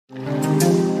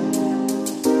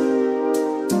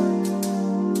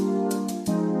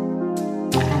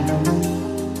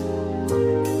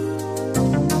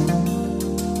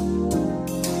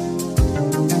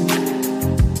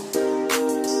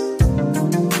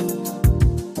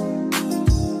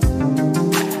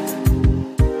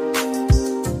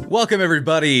Welcome,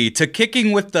 everybody, to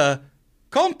Kicking with the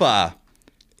Compa.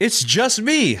 It's just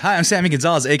me. Hi, I'm Sammy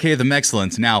Gonzalez, a.k.a. The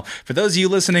Mexcellent. Now, for those of you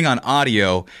listening on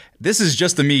audio, this is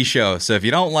just the me show, so if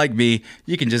you don't like me,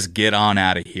 you can just get on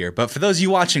out of here. But for those of you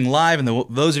watching live and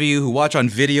those of you who watch on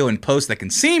video and post that can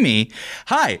see me,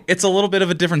 hi, it's a little bit of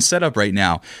a different setup right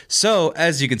now. So,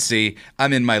 as you can see,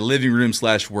 I'm in my living room /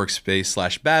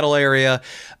 workspace / battle area.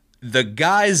 The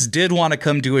guys did want to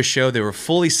come do a show. They were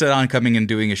fully set on coming and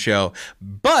doing a show.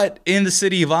 But in the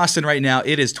city of Austin right now,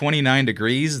 it is 29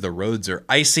 degrees. The roads are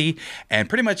icy. And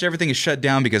pretty much everything is shut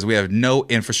down because we have no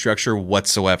infrastructure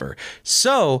whatsoever.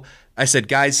 So I said,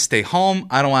 guys, stay home.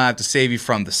 I don't want to have to save you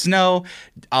from the snow.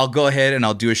 I'll go ahead and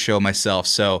I'll do a show myself.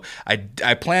 So I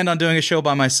planned on doing a show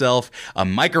by myself. A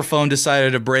microphone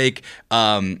decided to break.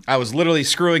 I was literally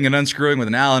screwing and unscrewing with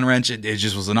an Allen wrench. It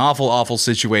just was an awful, awful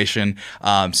situation.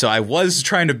 So I was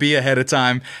trying to be ahead of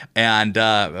time and,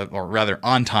 or rather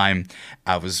on time.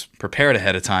 I was prepared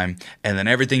ahead of time, and then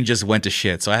everything just went to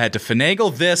shit. So I had to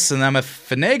finagle this, and I'm going to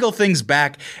finagle things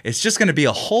back. It's just going to be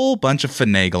a whole bunch of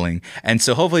finagling. And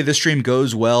so hopefully this stream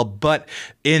goes well. But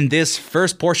in this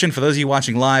first portion, for those of you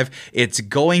watching live, it's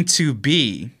going to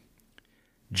be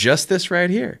just this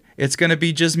right here. It's going to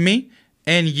be just me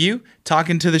and you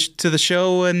talking to the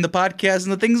show and the podcast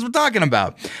and the things we're talking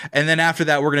about. And then after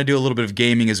that, we're going to do a little bit of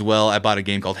gaming as well. I bought a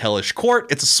game called Hellish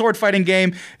Court. It's a sword fighting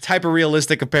game. It's hyper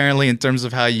realistic, apparently, in terms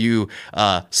of how you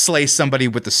slay somebody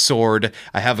with the sword.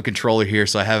 I have a controller here,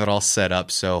 so I have it all set up.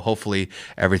 So hopefully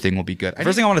everything will be good.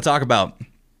 First thing I want to talk about,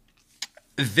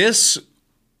 this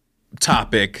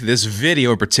topic, this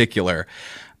video in particular,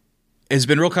 has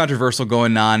been real controversial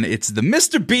going on. It's the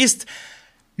Mr. Beast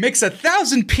makes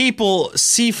 1,000 people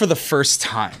see for the first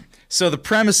time. So the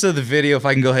premise of the video, if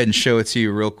I can go ahead and show it to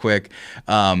you real quick,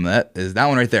 that is that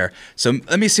one right there. So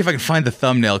let me see if I can find the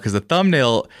thumbnail, because the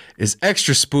thumbnail is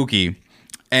extra spooky.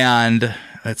 And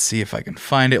let's see if I can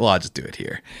find it. Well, I'll just do it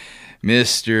here.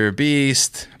 Mr.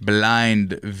 Beast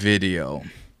blind video.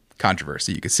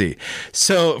 Controversy, you can see.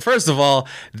 So first of all,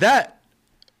 that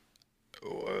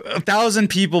 1,000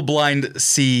 people blind people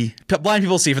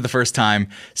see for the first time.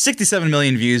 67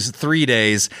 million views, 3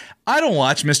 days. I don't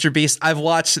watch Mr. Beast. I've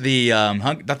watched the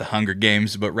not the Hunger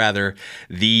Games, but rather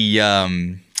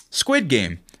the Squid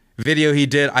Game video he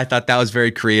did. I thought that was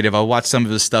very creative. I watched some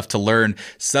of his stuff to learn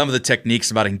some of the techniques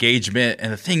about engagement.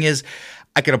 And the thing is,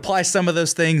 I could apply some of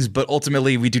those things, but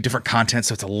ultimately we do different content,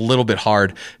 so it's a little bit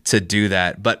hard to do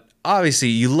that. But obviously,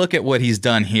 you look at what he's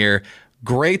done here.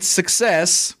 Great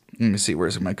success. Let me see,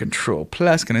 where's my control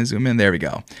plus? Can I zoom in? There we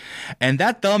go. And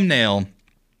that thumbnail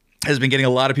has been getting a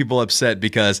lot of people upset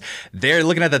because they're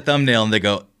looking at that thumbnail and they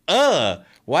go,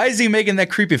 why is he making that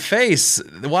creepy face?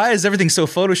 Why is everything so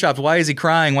photoshopped? Why is he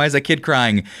crying? Why is that kid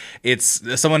crying?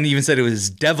 Someone even said it was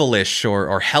devilish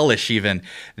or hellish even,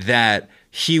 that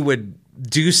he would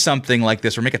do something like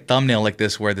this or make a thumbnail like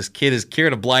this where this kid is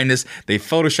cured of blindness. They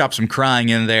Photoshop some crying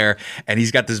in there, and he's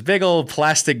got this big old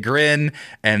plastic grin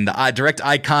and direct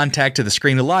eye contact to the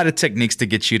screen. A lot of techniques to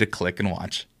get you to click and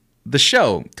watch the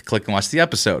show, to click and watch the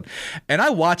episode. And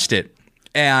I watched it,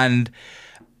 and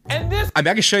I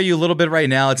can show you a little bit right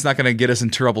now. It's not going to get us in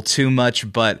trouble too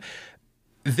much, but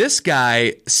this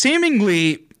guy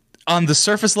seemingly on the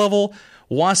surface level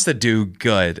wants to do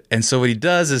good. And so what he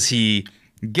does is he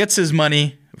gets his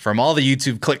money from all the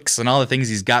YouTube clicks and all the things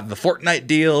he's got, the Fortnite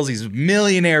deals. He's a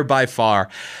millionaire by far.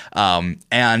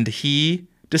 And he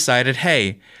decided,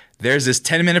 hey, there's this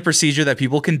 10-minute procedure that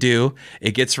people can do.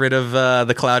 It gets rid of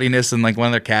the cloudiness in like one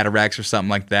of their cataracts or something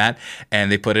like that.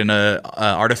 And they put in a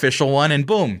artificial one, and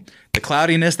boom, the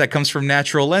cloudiness that comes from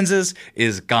natural lenses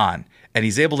is gone. And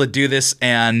he's able to do this,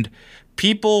 and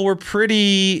people were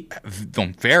very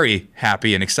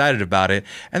happy and excited about it.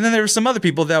 And then there were some other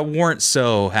people that weren't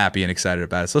so happy and excited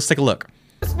about it. So let's take a look.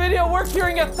 This video, we're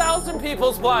curing 1,000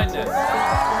 people's blindness.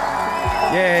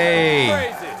 Yay.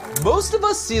 Crazy. Most of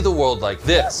us see the world like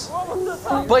this.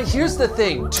 But here's the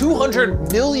thing,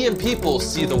 200 million people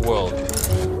see the world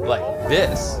like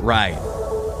this. Right.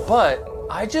 But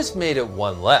I just made it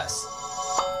one less.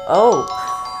 Oh.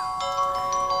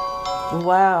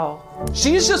 Wow.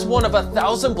 She's just one of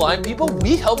 1,000 blind people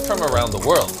we helped from around the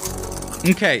world.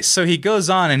 Okay, so he goes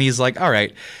on and he's like, all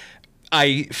right,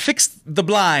 I fixed the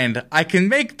blind. I can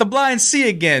make the blind see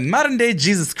again. Modern day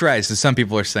Jesus Christ, as some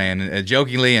people are saying,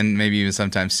 jokingly and maybe even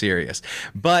sometimes serious.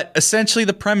 But essentially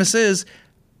the premise is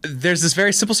there's this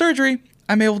very simple surgery.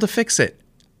 I'm able to fix it.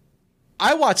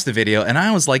 I watched the video and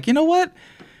I was like, you know what?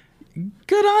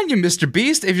 Good on you, Mr.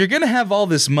 Beast. If you're going to have all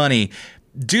this money,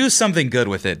 do something good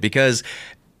with it, because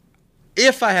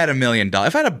if I had $1 million,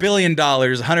 if I had $1 billion,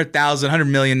 100,000, $100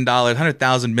 million,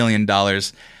 $100,000 million,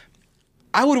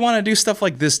 I would want to do stuff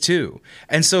like this too.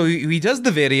 And so he does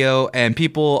the video, and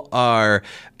people are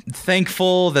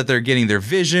thankful that they're getting their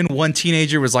vision. One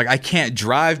teenager was like, I can't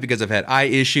drive because I've had eye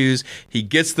issues. He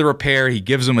gets the repair. He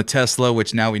gives him a Tesla,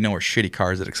 which now we know are shitty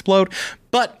cars that explode.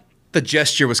 But the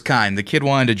gesture was kind. The kid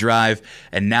wanted to drive,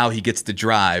 and now he gets to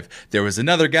drive. There was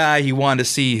another guy, he wanted to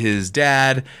see his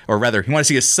dad, or rather, he wanted to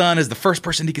see his son as the first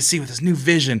person he could see with his new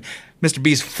vision. Mr.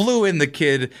 Beast flew in the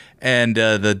kid, and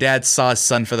the dad saw his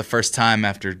son for the first time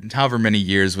after however many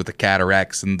years with the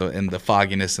cataracts and the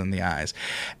fogginess in the eyes.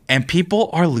 And people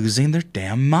are losing their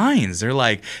damn minds. They're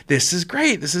like, this is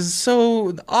great. This is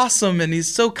so awesome, and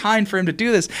he's so kind for him to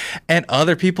do this. And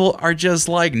other people are just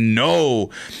like,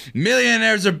 no,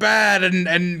 millionaires are bad,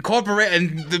 and corporate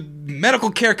and the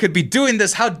medical care could be doing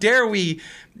this. How dare we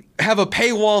have a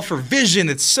paywall for vision?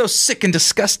 It's so sick and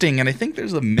disgusting. And I think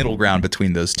there's a middle ground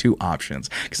between those two options,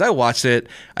 because I watched it,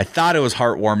 I thought it was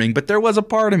heartwarming, but there was a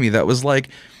part of me that was like,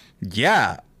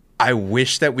 yeah, I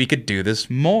wish that we could do this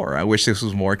more. I wish this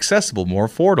was more accessible, more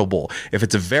affordable. If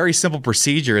it's a very simple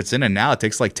procedure, it's in and out, it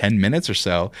takes like 10 minutes or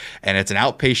so, and it's an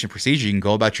outpatient procedure, you can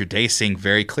go about your day seeing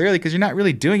very clearly because you're not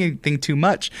really doing anything too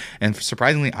much, and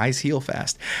surprisingly, eyes heal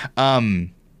fast.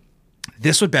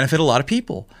 This would benefit a lot of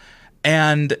people.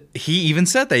 And he even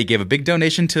said that he gave a big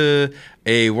donation to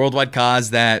a worldwide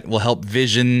cause that will help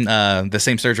vision, the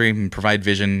same surgery, and provide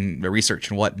vision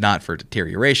research and whatnot for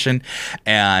deterioration.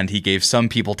 And he gave some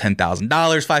people $10,000,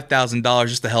 $5,000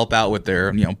 just to help out with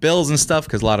their bills and stuff,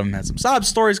 because a lot of them had some sob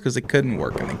stories because they couldn't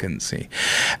work and they couldn't see.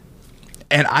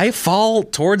 And I fall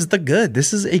towards the good.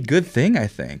 This is a good thing, I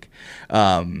think.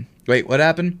 Wait, what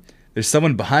happened? There's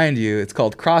someone behind you. It's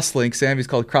called crosslink. Sammy's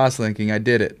called crosslinking. I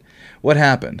did it. What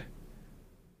happened?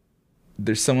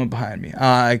 There's someone behind me.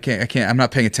 I can't. I'm not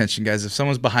paying attention, guys. If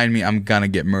someone's behind me, I'm gonna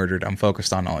get murdered. I'm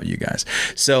focused on all of you guys.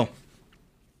 So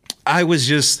I was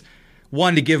just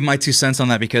wanting to give my 2 cents on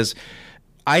that, because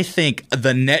I think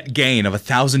the net gain of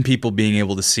 1,000 people being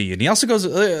able to see, and he also goes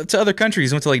to other countries.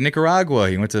 He went to like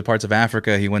Nicaragua. He went to parts of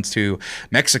Africa. He went to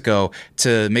Mexico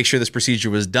to make sure this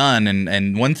procedure was done.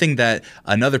 And one thing that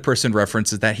another person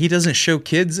referenced is that he doesn't show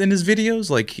kids in his videos.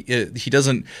 Like he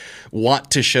doesn't want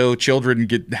to show children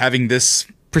having this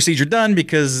procedure done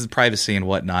because of privacy and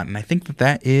whatnot. And I think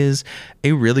that is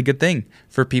a really good thing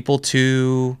for people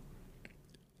to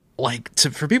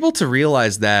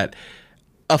realize that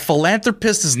a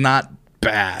philanthropist is not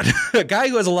bad. A guy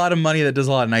who has a lot of money that does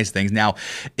a lot of nice things. Now,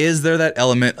 is there that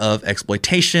element of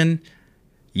exploitation?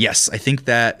 Yes, I think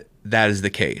that is the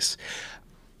case.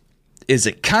 Is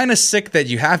it kind of sick that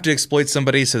you have to exploit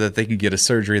somebody so that they can get a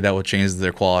surgery that will change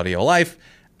their quality of life?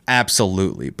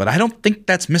 Absolutely. But I don't think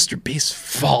that's Mr. Beast's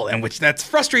fault, and which that's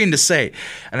frustrating to say.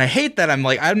 And I hate that I'm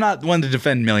not one to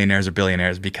defend millionaires or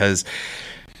billionaires, because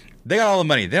they got all the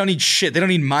money. They don't need shit. They don't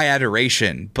need my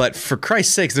adoration. But for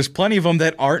Christ's sakes, there's plenty of them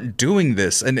that aren't doing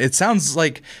this. And it sounds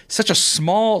like such a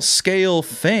small scale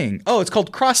thing. Oh, it's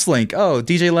called crosslink. Oh,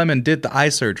 DJ Lemon did the eye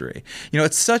surgery.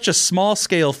 It's such a small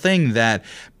scale thing that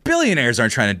billionaires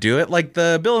aren't trying to do it. Like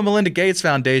the Bill and Melinda Gates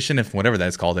Foundation, if whatever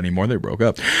that's called anymore, they broke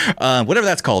up. Whatever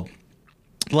that's called.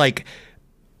 Like,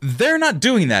 they're not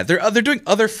doing that. They're doing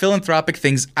other philanthropic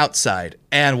things outside.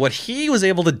 And what he was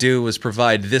able to do was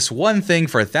provide this one thing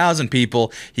for 1,000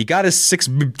 people. He got his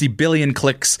 60 billion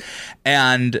clicks,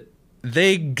 and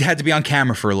they had to be on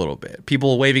camera for a little bit.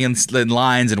 People waving in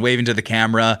lines and waving to the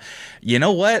camera. You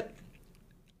know what?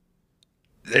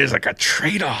 There's like a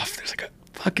trade-off. There's like a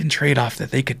fucking trade-off that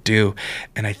they could do.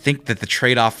 And I think that the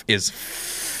trade-off is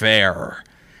fair.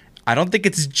 I don't think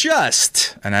it's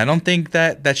just, and I don't think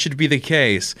that should be the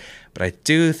case, but I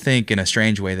do think in a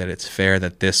strange way that it's fair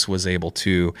that this was able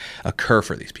to occur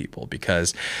for these people,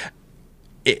 because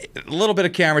a little bit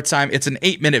of camera time, it's an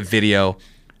 8-minute video,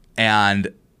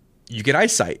 and you get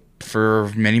eyesight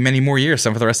for many, many more years,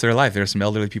 some for the rest of their life. There are some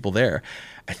elderly people there.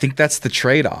 I think that's the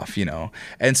trade-off,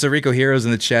 And so Rico Heroes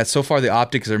in the chat, so far the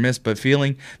optics are missed, but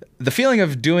the feeling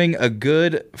of doing a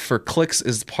good for clicks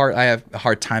is the part I have a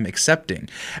hard time accepting.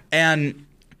 And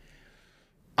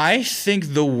I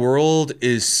think the world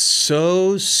is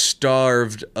so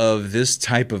starved of this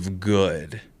type of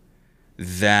good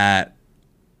that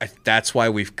that's why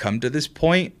we've come to this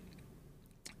point.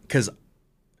 Because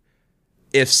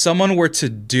if someone were to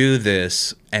do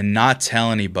this and not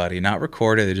tell anybody, not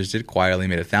record it, they just did it quietly,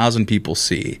 made 1,000 people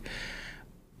see,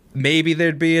 maybe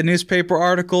there'd be a newspaper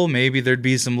article, maybe there'd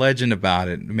be some legend about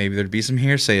it, maybe there'd be some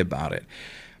hearsay about it.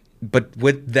 But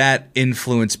would that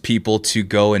influence people to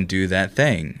go and do that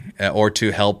thing, or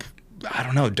to help, I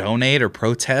don't know, donate or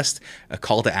protest, a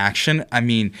call to action? I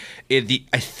mean, I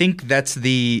think that's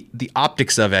the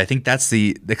optics of it. I think that's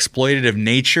the exploitative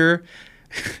nature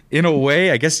in a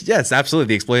way, I guess, yes,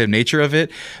 absolutely. The exploitative nature of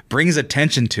it brings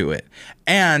attention to it.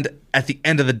 And at the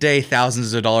end of the day,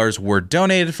 thousands of dollars were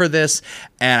donated for this.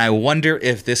 And I wonder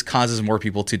if this causes more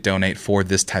people to donate for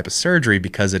this type of surgery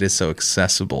because it is so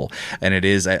accessible. And it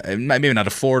is maybe not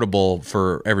affordable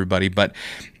for everybody, but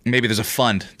maybe there's a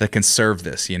fund that can serve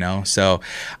this, you know? So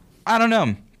I don't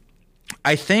know.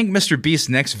 I think Mr. Beast's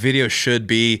next video should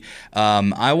be,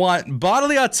 I want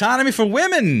bodily autonomy for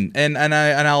women, and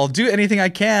I'll do anything I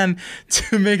can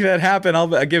to make that happen.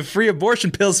 I'll give free abortion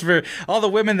pills for all the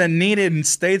women that need it in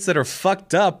states that are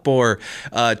fucked up, or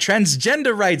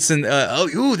transgender rights, and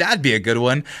that'd be a good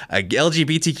one. A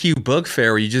LGBTQ book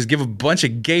fair where you just give a bunch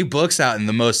of gay books out in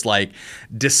the most like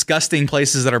disgusting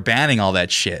places that are banning all that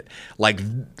shit. Like,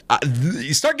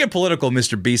 you start getting political,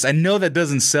 Mr. Beast. I know that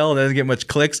doesn't sell, doesn't get much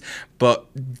clicks, but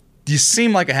you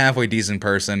seem like a halfway decent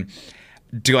person.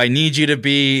 Do I need you to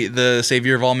be the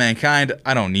savior of all mankind?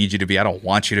 I don't need you to be. I don't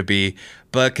want you to be.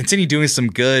 But continue doing some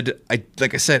good.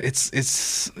 Like I said,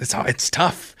 it's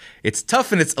tough. It's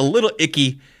tough and it's a little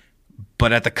icky,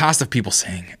 but at the cost of people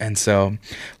saying. And so,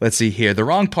 let's see here. The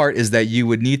wrong part is that you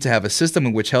would need to have a system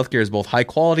in which healthcare is both high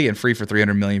quality and free for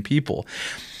 300 million people.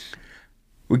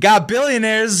 We got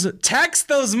billionaires. Tax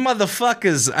those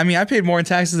motherfuckers. I mean, I paid more in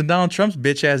taxes than Donald Trump's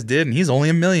bitch ass did, and he's only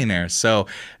a millionaire. So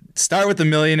start with the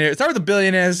millionaires. Start with the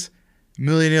billionaires.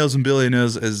 Millionaires and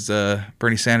billionaires, as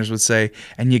Bernie Sanders would say,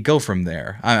 and you go from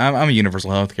there. I'm a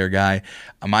universal healthcare guy.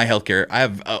 My healthcare, I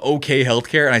have okay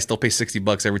healthcare, and I still pay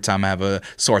 $60 every time I have a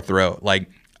sore throat. Like,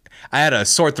 I had a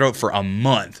sore throat for a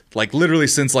month, like literally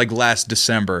since like last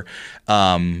December,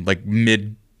 like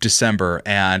mid-December,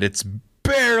 and it's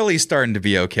barely starting to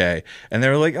be okay. And they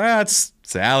were like, it's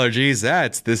allergies,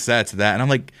 that's this, that's that. And I'm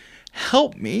like,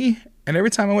 help me. And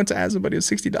every time I went to ask somebody, it was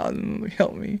 $60. And I'm like,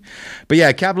 help me. But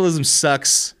yeah, capitalism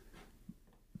sucks.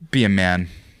 Be a man.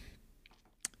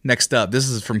 Next up, this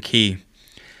is from Key.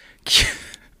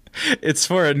 It's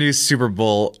for a new Super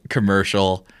Bowl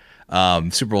commercial.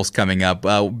 Super Bowl's coming up.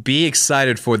 Be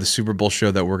excited for the Super Bowl show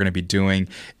that we're going to be doing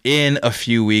in a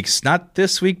few weeks. Not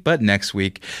this week, but next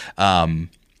week.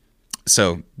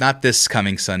 So not this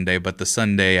coming Sunday, but the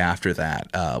Sunday after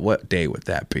that. What day would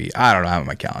that be? I don't know. I have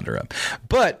my calendar up.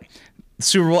 But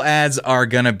Super Bowl ads are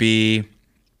going to be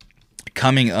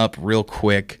coming up real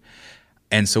quick.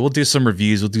 And so we'll do some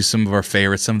reviews. We'll do some of our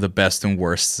favorites, some of the best and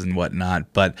worsts and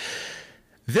whatnot. But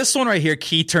this one right here,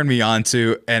 Key turned me on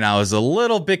to, and I was a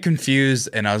little bit confused,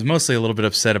 and I was mostly a little bit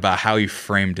upset about how he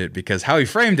framed it, because how he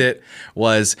framed it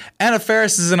was Anna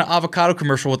Faris is in an avocado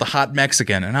commercial with a hot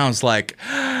Mexican. And I was like,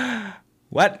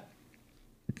 what?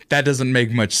 That doesn't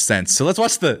make much sense. So let's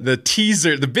watch the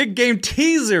teaser, the big game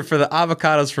teaser for the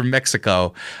avocados from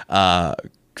Mexico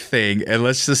thing. And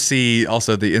let's just see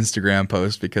also the Instagram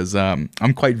post, because I'm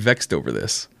quite vexed over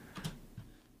this.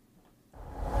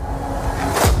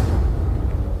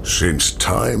 Since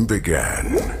time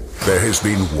began, there has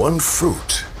been one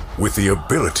fruit with the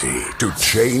ability to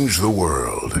change the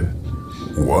world.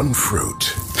 One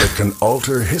fruit that can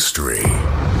alter history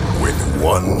with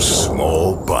one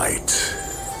small bite.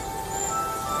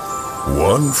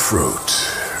 One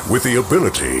fruit with the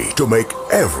ability to make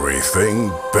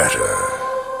everything better.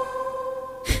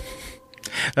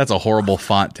 That's a horrible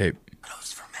font tape.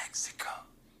 Avocados from Mexico.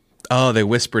 Oh, they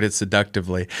whispered it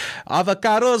seductively.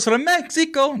 Avocados from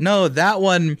Mexico. No, that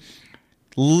one,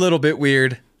 little bit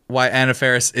weird. Why Anna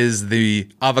Faris is the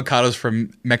avocados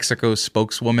from Mexico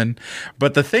spokeswoman.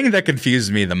 But the thing that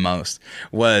confused me the most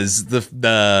was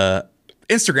the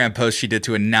Instagram post she did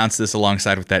to announce this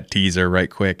alongside with that teaser right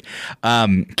quick.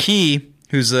 Key,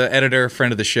 who's an editor,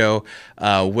 friend of the show,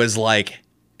 was like,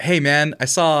 hey man, I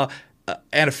saw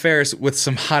Anna Faris with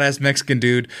some hot-ass Mexican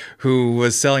dude who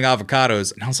was selling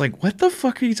avocados. And I was like, what the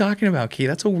fuck are you talking about, Key?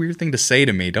 That's a weird thing to say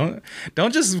to me. Don't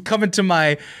just come into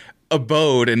my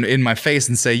abode and in my face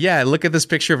and say, yeah, look at this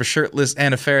picture of a shirtless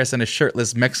Anna Faris and a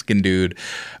shirtless Mexican dude,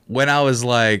 when I was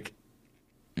like,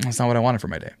 that's not what I wanted for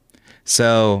my day.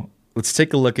 So let's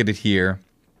take a look at it here.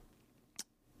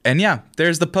 And yeah,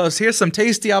 there's the post. Here's some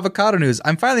tasty avocado news.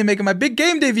 I'm finally making my big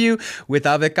game debut with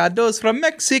avocados from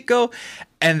Mexico.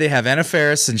 And they have Anna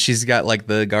Faris, and she's got like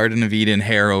the Garden of Eden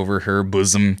hair over her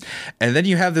bosom. And then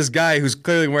you have this guy who's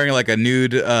clearly wearing like a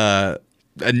nude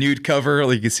cover,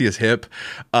 like you can see his hip,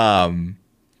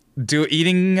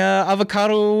 eating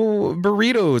avocado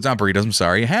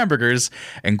hamburgers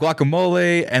and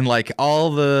guacamole, and like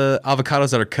all the avocados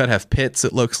that are cut have pits,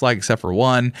 it looks like, except for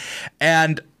one.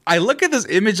 And I look at this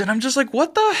image and I'm just like,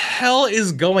 what the hell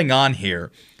is going on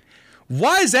here?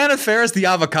 Why is Anna Faris the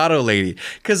avocado lady?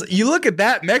 Because you look at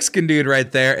that Mexican dude right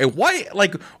there, and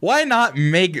why not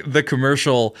make the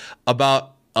commercial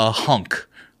about a hunk.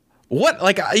 What?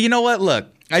 Like, you know what? Look,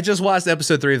 I just watched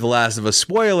episode 3 of The Last of Us.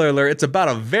 Spoiler alert, it's about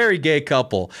a very gay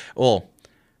couple. Well,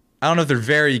 I don't know if they're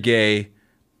very gay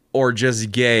or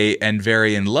just gay and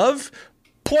very in love.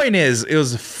 Point is, it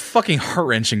was fucking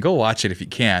heart-wrenching. Go watch it if you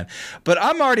can. But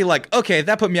I'm already like, okay,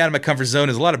 that put me out of my comfort zone.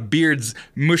 There's a lot of beards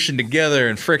mushing together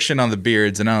and friction on the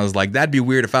beards. And I was like, that'd be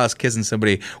weird if I was kissing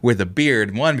somebody with a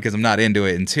beard. 1, because I'm not into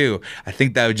it. And 2, I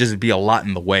think that would just be a lot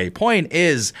in the way. Point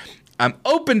is, I'm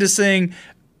open to seeing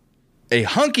a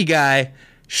hunky guy,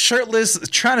 shirtless,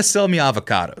 trying to sell me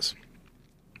avocados.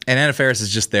 And Anna Faris is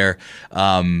just there.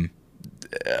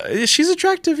 She's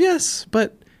attractive, yes,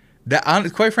 but that,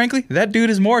 quite frankly, that dude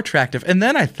is more attractive. And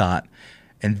then I thought,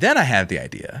 and then I had the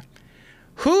idea,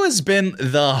 who has been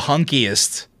the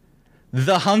hunkiest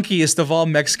of all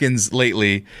Mexicans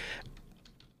lately?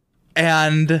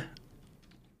 And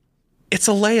it's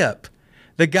a layup.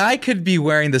 The guy could be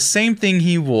wearing the same thing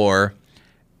he wore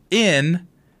in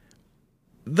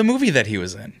the movie that he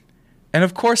was in. And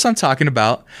of course I'm talking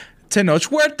about Tenoch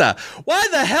Huerta. Why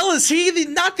the hell is he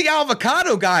not the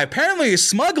avocado guy? Apparently he's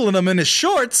smuggling them in his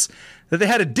shorts, that they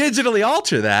had to digitally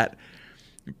alter that.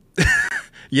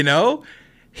 You know?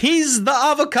 He's the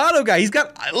avocado guy. He's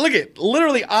got, look at,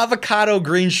 literally avocado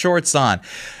green shorts on.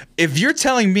 If you're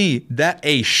telling me that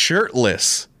a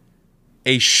shirtless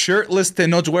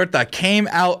Tenoch Huerta came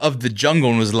out of the jungle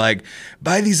and was like,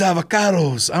 buy these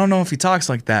avocados. I don't know if he talks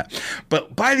like that,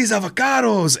 but buy these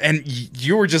avocados. And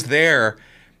you were just there.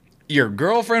 Your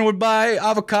girlfriend would buy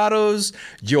avocados.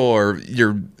 Your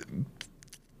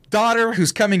daughter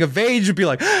who's coming of age would be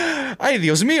like, ay,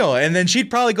 Dios mío. And then she'd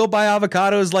probably go buy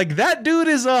avocados. Like, that dude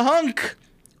is a hunk.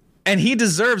 And he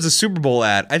deserves a Super Bowl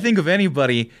ad. I think of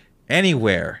anybody,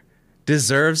 anywhere,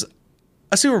 deserves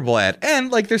a Super Bowl ad.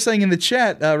 And like they're saying in the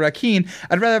chat, Rakin,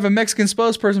 I'd rather have a Mexican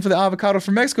spokesperson for the Avocado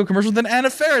for Mexico commercial than Anna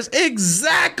Faris.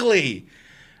 Exactly.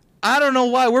 I don't know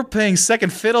why we're paying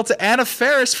second fiddle to Anna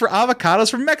Faris for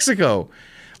avocados from Mexico.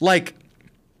 Like,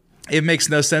 it makes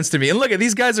no sense to me. And look at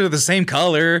these guys are the same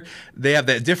color. They have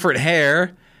that different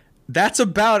hair. That's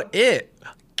about it.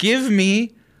 Give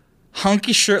me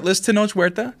hunky shirtless Tenoch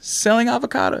Huerta selling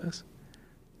avocados.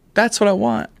 That's what I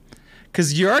want.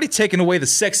 Because you're already taking away the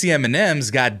sexy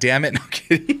M&Ms, god damn it. No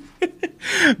kidding.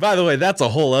 By the way, that's a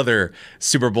whole other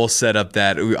Super Bowl setup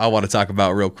that I want to talk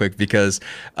about real quick because,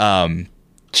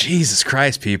 Jesus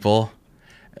Christ, people.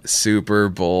 Super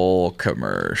Bowl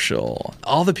commercial.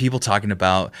 All the people talking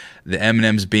about the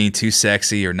M&Ms being too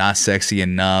sexy or not sexy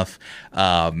enough.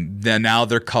 Then now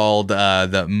they're called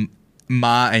the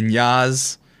Ma and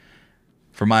Yaz.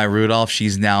 For Maya Rudolph,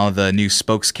 she's now the new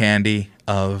spokes candy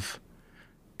of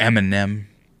M&M.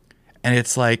 And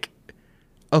it's like,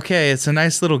 okay, it's a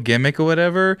nice little gimmick or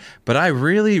whatever, but I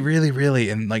really,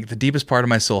 in like the deepest part of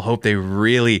my soul, hope they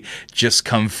really just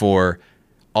come for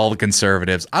all the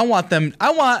conservatives. I want them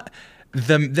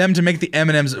to make the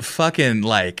M&Ms fucking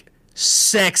like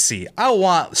sexy. I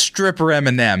want stripper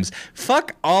M&Ms.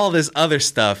 Fuck all this other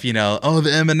stuff, you know. Oh,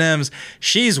 the M&Ms.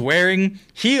 She's wearing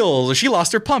heels. She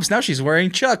lost her pumps. Now she's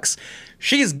wearing Chucks.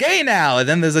 She's gay now. And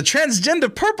then there's a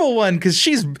transgender purple one because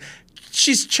she's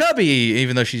chubby,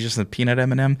 even though she's just a peanut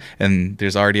M&M. And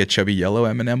there's already a chubby yellow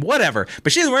M&M. Whatever.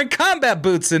 But she's wearing combat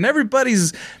boots and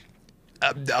everybody's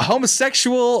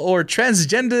homosexual or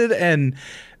transgendered, and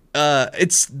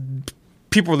it's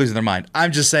people are losing their mind.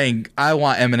 I'm just saying, I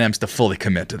want M&Ms to fully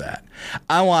commit to that.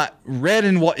 I want red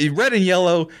and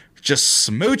yellow just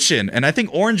smooching, and I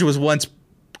think orange was once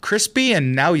crispy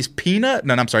and now he's peanut.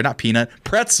 No, I'm sorry, not peanut,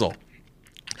 pretzel.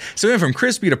 So we went from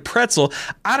crispy to pretzel.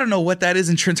 I don't know what that is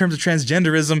in terms of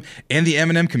transgenderism in the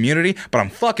M&M community, but I'm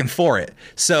fucking for it.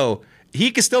 So he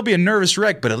could still be a nervous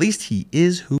wreck, but at least he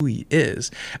is who he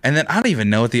is. And then I don't even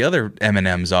know what the other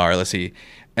M&Ms are. Let's see.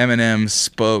 M&M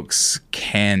Spokes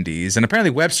Candies. And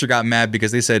apparently Webster got mad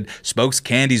because they said Spokes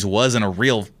Candies wasn't a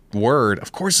real word.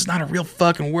 Of course it's not a real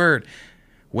fucking word.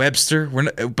 Webster.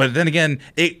 But then again,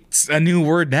 it's a new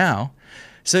word now.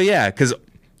 So yeah, because...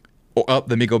 Oh,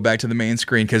 let me go back to the main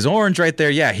screen. Because orange right there,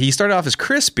 yeah, he started off as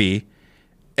crispy.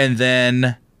 And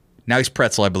then... Now he's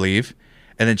pretzel, I believe.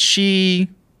 And then she...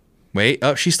 Wait,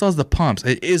 oh, she still has the pumps.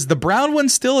 Is the brown one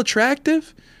still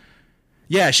attractive?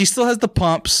 Yeah, she still has the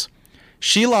pumps.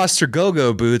 She lost her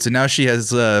go-go boots, and now she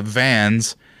has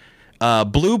Vans.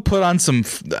 Blue put on some...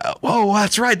 Oh,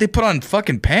 that's right. They put on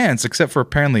fucking pants, except for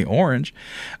apparently orange.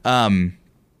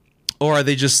 Or are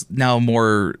they just now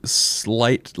more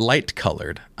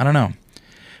light-colored? I don't know.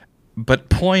 But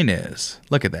point is,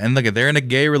 look at that. And look at, they're in a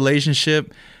gay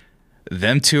relationship.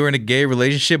 Them two are in a gay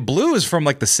relationship. Blue is from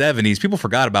like the 70s. People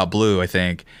forgot about Blue, I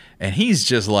think. And he's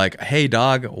just like, hey,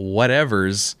 dog,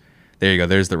 whatevers. There you go.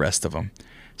 There's the rest of them.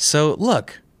 So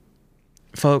look,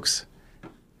 folks,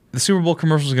 the Super Bowl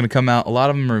commercials are going to come out. A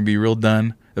lot of them are going to be real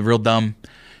dumb.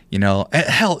 You know, and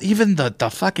hell, even the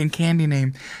fucking candy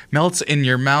name melts in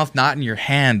your mouth, not in your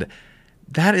hand.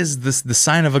 That is the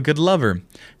sign of a good lover.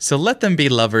 So let them be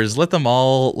lovers. Let them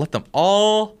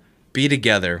all be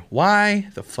together. Why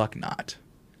the fuck not?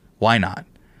 Why not?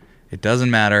 It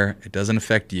doesn't matter. It doesn't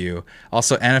affect you.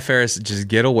 Also, Anna Faris, just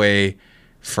get away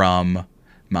from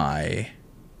my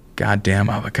goddamn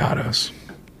avocados.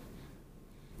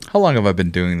 How long have I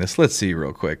been doing this? Let's see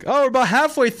real quick. Oh, we're about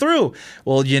halfway through.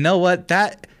 Well, you know what?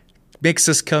 That makes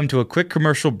us come to a quick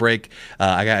commercial break.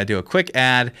 I got to do a quick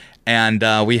ad. And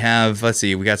we have, let's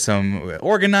see, we got some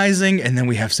organizing, and then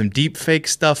we have some deep fake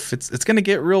stuff. It's going to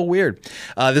get real weird.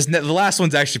 The last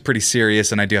one's actually pretty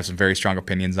serious, and I do have some very strong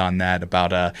opinions on that.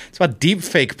 It's about deep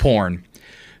fake porn.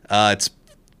 It's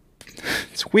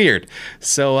weird.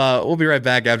 So we'll be right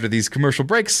back after these commercial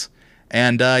breaks.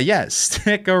 And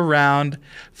stick around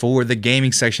for the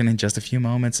gaming section in just a few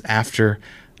moments after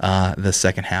the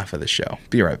second half of the show.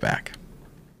 Be right back.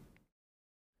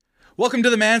 Welcome to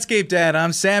the Manscaped ad.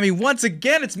 I'm Sammy. Once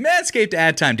again, it's Manscaped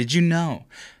ad time. Did you know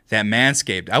that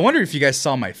Manscaped... I wonder if you guys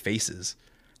saw my faces,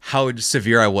 how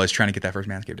severe I was trying to get that first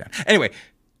Manscaped ad. Anyway,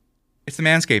 it's the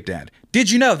Manscaped ad.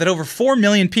 Did you know that over 4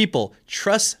 million people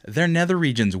trust their nether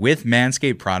regions with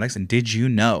Manscaped products? And did you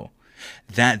know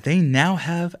that they now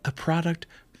have a product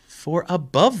for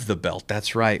above the belt?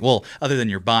 That's right. Well, other than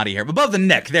your body hair, above the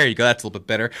neck. There you go. That's a little bit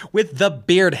better. With the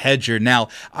Beard Hedger. Now,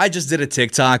 I just did a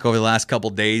TikTok over the last couple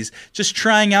days, just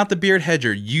trying out the Beard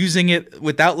Hedger, using it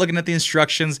without looking at the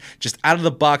instructions, just out of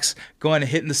the box, going and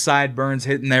hitting the sideburns,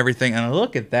 hitting everything. And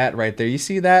look at that right there. You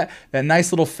see that? That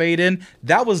nice little fade in?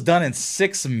 That was done in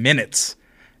 6 minutes.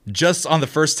 Just on the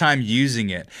first time using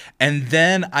it. And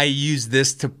then I use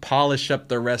this to polish up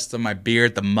the rest of my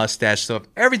beard, the mustache, so if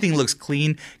everything looks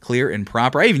clean, clear, and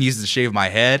proper. I even use it to shave my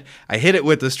head. I hit it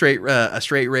with a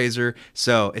straight razor,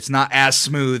 so it's not as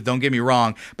smooth, don't get me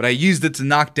wrong, but I used it to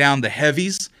knock down the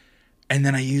heavies, and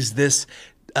then I use this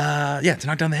to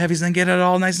knock down the heavies and then get it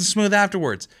all nice and smooth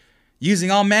afterwards,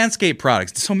 using all Manscaped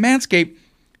products. So Manscaped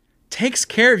takes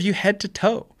care of you head to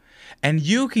toe. And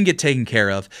you can get taken care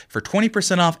of for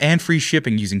 20% off and free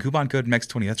shipping using coupon code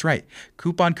MEX20. That's right.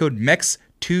 Coupon code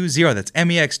MEX20. That's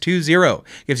MEX20.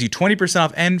 Gives you 20%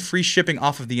 off and free shipping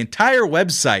off of the entire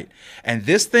website. And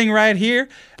this thing right here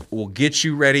will get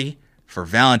you ready for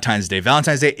Valentine's Day.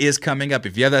 Valentine's Day is coming up.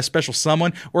 If you have that special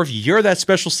someone, or if you're that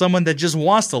special someone that just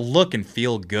wants to look and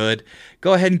feel good,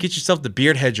 go ahead and get yourself the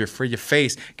Beard Hedger for your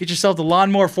face. Get yourself the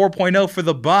Lawnmower 4.0 for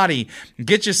the body.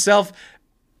 Get yourself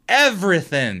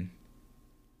everything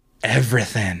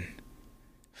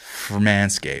for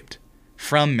Manscaped.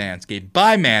 From Manscaped,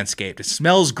 by Manscaped. It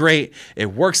smells great.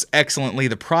 It works excellently.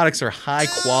 The products are high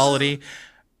quality.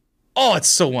 Oh, it's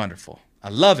so wonderful. I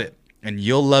love it. And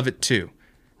you'll love it too.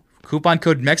 Coupon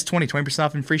code MEX20, 20%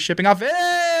 off and free shipping off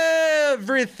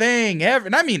everything.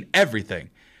 And I mean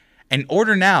everything. And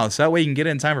order now so that way you can get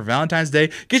it in time for Valentine's Day.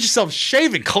 Get yourself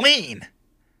shaving clean.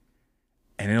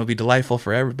 And it'll be delightful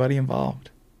for everybody involved.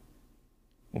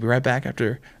 We'll be right back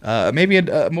after maybe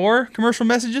more commercial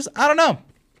messages. I don't know.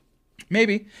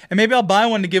 Maybe. And maybe I'll buy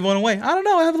one to give one away. I don't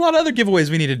know. I have a lot of other giveaways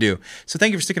we need to do. So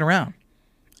thank you for sticking around.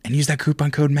 And use that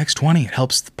coupon code MEX20. It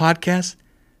helps the podcast.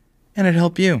 And it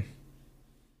helps you.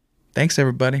 Thanks,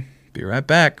 everybody. Be right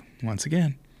back once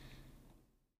again.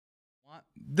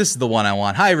 This is the one I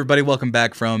want. Hi, everybody. Welcome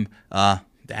back from the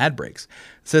ad breaks.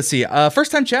 So let's see.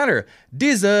 First time chatter.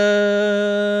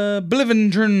 Diza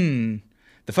Blivendren.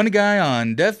 The funny guy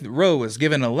on death row was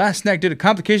given a last snack due to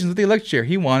complications with the electric chair.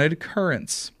 He wanted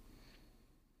currents.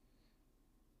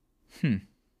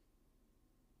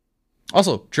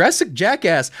 Also, Jurassic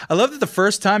Jackass. I love that the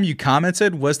first time you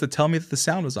commented was to tell me that the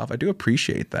sound was off. I do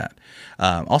appreciate that.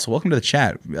 Also, welcome to the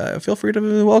chat. Feel free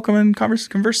to welcome and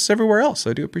converse everywhere else.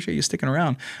 I do appreciate you sticking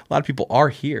around. A lot of people are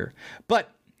here. But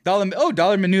Dollar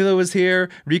Manula was here.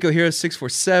 Rico here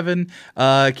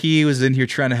 647. Key was in here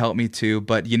trying to help me too.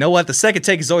 But you know what? The second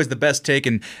take is always the best take,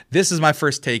 and this is my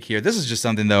first take here. This is just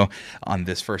something though on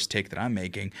this first take that I'm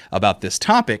making about this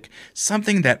topic,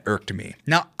 something that irked me.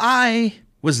 Now I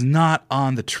was not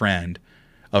on the trend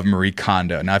of Marie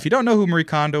Kondo. Now if you don't know who Marie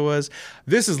Kondo was,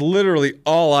 this is literally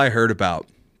all I heard about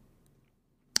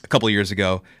a couple of years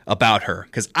ago about her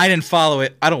because I didn't follow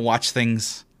it. I don't watch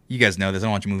things. You guys know this. I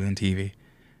don't watch movies on TV.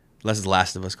 Unless it's The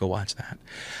Last of Us, go watch that.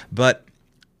 But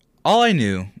all I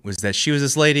knew was that she was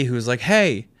this lady who was like,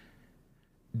 hey,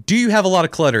 do you have a lot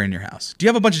of clutter in your house? Do you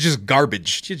have a bunch of just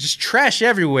garbage, just trash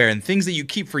everywhere, and things that you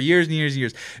keep for years and years and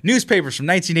years? Newspapers from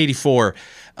 1984,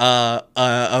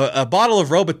 a bottle of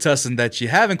Robitussin that you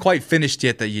haven't quite finished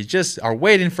yet that you just are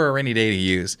waiting for a rainy day to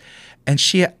use. And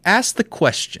she asked the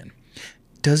question,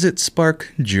 does it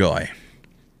spark joy?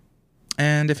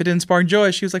 And if it didn't spark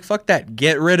joy, she was like, fuck that.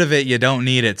 Get rid of it. You don't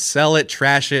need it. Sell it,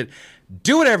 trash it,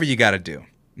 do whatever you got to do.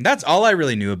 And that's all I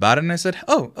really knew about it. And I said,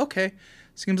 oh, okay.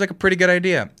 Seems like a pretty good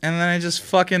idea. And then I just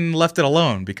fucking left it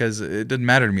alone because it didn't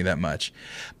matter to me that much.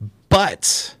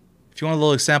 But if you want a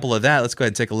little example of that, let's go ahead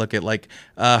and take a look at like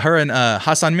her and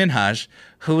Hassan Minhaj,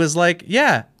 who was like,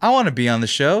 yeah, I want to be on the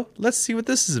show. Let's see what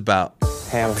this is about.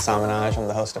 Hey, I'm Hassan Minhaj. I'm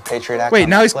the host of Patriot Act Wait, on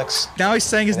now Netflix. he's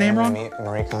saying his name wrong? I'm gonna meet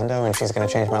Marie Kondo, and she's gonna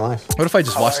change my life. What if I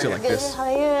just watched it like this? How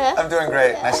are you? I'm doing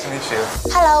great. Nice to meet you.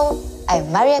 Hello,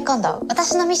 I'm Maria Kondo.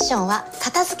 私のミッションは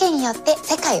片付けによって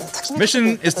世界をときめかせる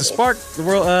Mission is to spark the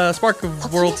world, spark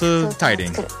of world to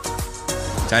tidying.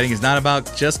 Tidying is not about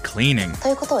just cleaning. と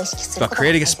いうことを意識す It's る about ことが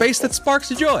creating a 大切 space that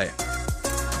sparks joy.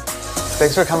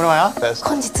 Thanks for coming to my office.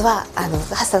 本日はハ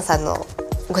ッサンさんの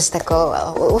ご自宅を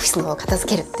オフィスの方を片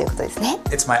付けるっていうことですね。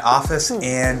 It's my office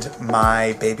and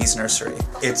my baby's nursery.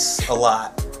 It's a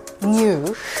lot.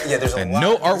 New? Yeah, there's a And lot.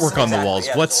 no artwork on the Exactly, walls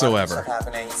yeah, whatsoever. there's a lot of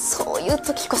stuff happening. そういう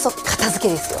時こそ片付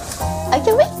けですよ。I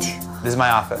can wait. This is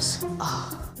my office.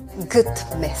 Good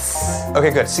mess.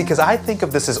 Okay, good. See, because I think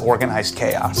of this as organized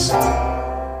chaos.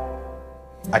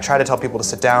 I try to tell people to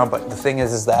sit down, but the thing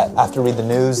is that I have to read the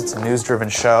news. It's a news-driven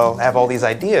show. I have all these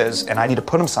ideas, and I need to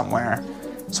put them somewhere.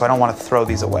 So I don't want to throw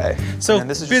these away. So And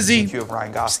this is just busy a thank you of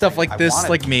Ryan Gosling. stuff like I this, wanted-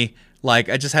 like me. Like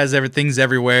I just has things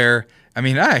everywhere. I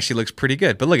mean, that actually looks pretty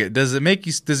good. But look, does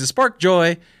it spark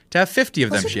joy to have 50 of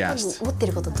them? She asked. 持って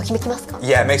ることときめきますか？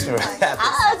 Yeah, it makes me really happy.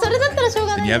 ああ、それだったらしょう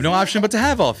がない。 And you have no option but to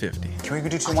have all 50. Can we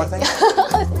do two more things?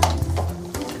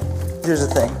 Here's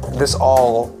the thing. This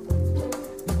all,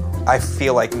 I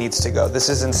feel like needs to go. This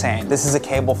is insane. This is a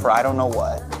cable for I don't know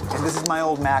what. And this is my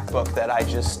old MacBook that I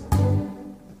just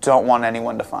don't want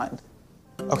anyone to find.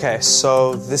 Okay,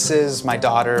 so this is my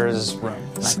daughter's room.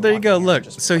 So there you go. Look,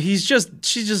 so she's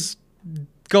just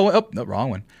going. Oh, no, wrong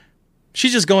one.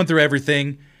 She's just going through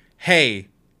everything. Hey,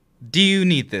 do you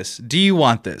need this? Do you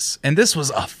want this? And this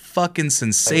was a fucking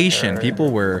sensation.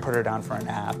 People were. Put her down for a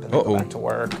nap and then go back to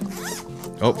work.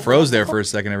 Oh, froze there for a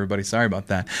second, everybody. Sorry about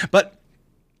that. But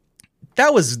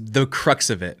that was the crux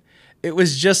of it. It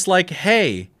was just like,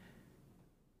 hey,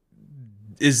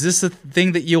 is this a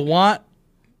thing that you want?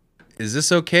 Is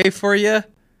this okay for you?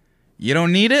 You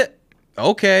don't need it?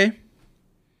 Okay.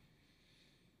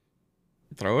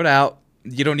 Throw it out.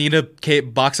 You don't need a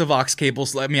box of aux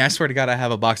cables. I mean, I swear to God, I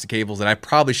have a box of cables that I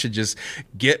probably should just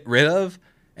get rid of.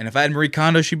 And if I had Marie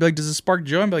Kondo, she'd be like, does it spark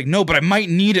joy? I'd be like, no, but I might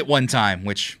need it one time,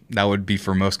 which that would be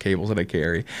for most cables that I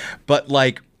carry. But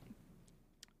like,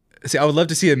 see, I would love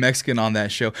to see a Mexican on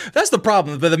that show. That's the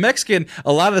problem. But the Mexican,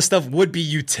 a lot of the stuff would be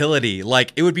utility.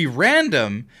 Like, it would be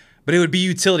random, but it would be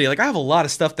utility. Like, I have a lot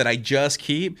of stuff that I just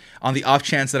keep on the off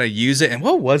chance that I use it. And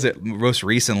what was it most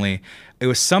recently? It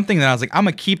was something that I was like, I'm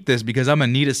going to keep this because I'm going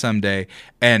to need it someday.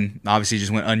 And obviously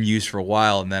just went unused for a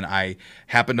while. And then I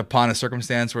happened upon a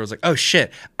circumstance where I was like, oh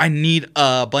shit, I need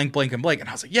a blank, blank, and blank. And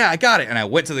I was like, yeah, I got it. And I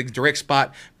went to the direct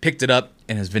spot, picked it up,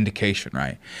 and it's vindication,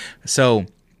 right? So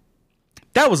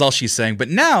that was all she's saying. But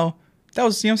now, that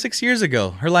was, 6 years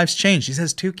ago. Her life's changed. She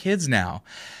has 2 kids now.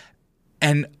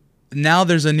 And now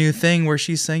there's a new thing where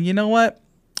she's saying, you know what?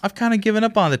 I've kind of given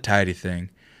up on the tidy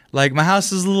thing. Like, my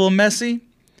house is a little messy.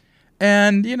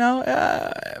 And,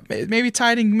 maybe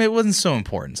tidying wasn't so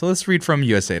important. So let's read from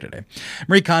USA Today.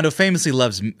 Marie Kondo famously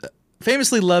loves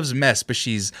mess, but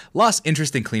she's lost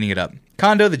interest in cleaning it up.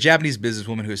 Kondo, the Japanese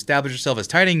businesswoman who established herself as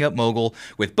tidying up mogul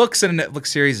with books and a Netflix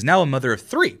series, is now a mother of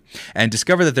 3 and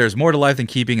discovered that there's more to life than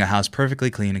keeping a house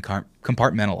perfectly clean and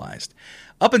compartmentalized.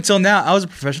 Up until now, I was a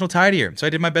professional tidier, so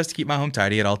I did my best to keep my home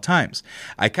tidy at all times.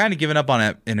 I kind of given up on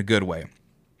it in a good way.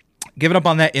 Given up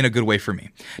on that in a good way for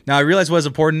me. Now, I realize what is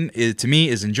important to me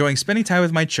is enjoying spending time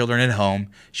with my children at home,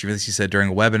 she said during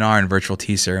a webinar and virtual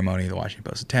tea ceremony the Washington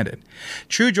Post attended.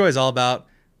 True joy is all about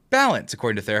balance,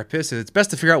 according to therapists. It's best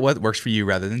to figure out what works for you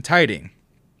rather than tidying.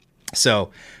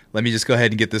 So, let me just go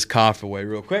ahead and get this cough away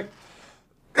real quick.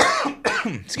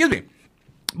 Excuse me.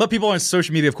 But people on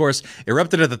social media, of course,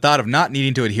 erupted at the thought of not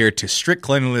needing to adhere to strict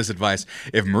cleanliness advice.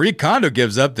 If Marie Kondo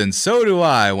gives up, then so do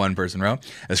I, one person wrote.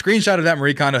 A screenshot of that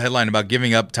Marie Kondo headline about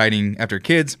giving up tidying after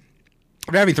kids,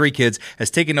 after having 3 kids,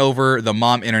 has taken over the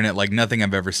mom internet like nothing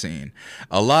I've ever seen.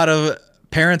 A lot of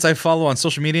parents I follow on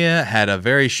social media had a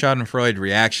very schadenfreude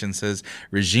reaction, says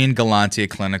Regine Galanti, a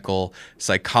clinical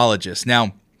psychologist.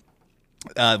 Now,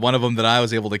 One of them that I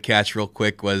was able to catch real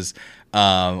quick was,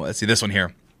 let's see, this one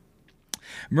here.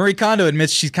 Marie Kondo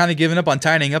admits she's kind of given up on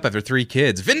tidying up after 3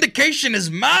 kids. Vindication is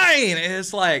mine! And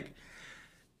it's like,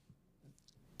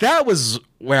 that was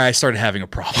where I started having a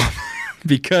problem.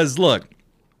 Because, look,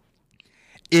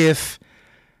 if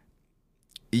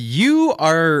you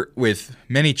are with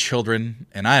many children,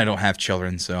 and I don't have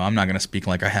children, so I'm not going to speak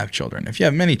like I have children. If you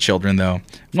have many children, though,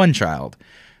 1 child,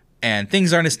 and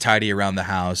things aren't as tidy around the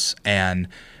house, and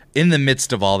in the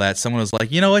midst of all that, someone was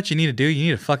like, you know what you need to do? You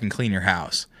need to fucking clean your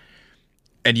house.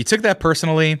 And you took that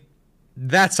personally,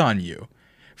 that's on you.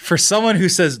 For someone who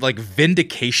says, like,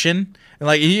 vindication, and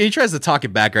like he tries to talk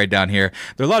it back right down here.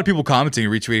 There are a lot of people commenting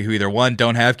and retweeting who either 1,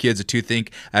 don't have kids, or 2,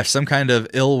 think I have some kind of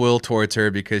ill will towards her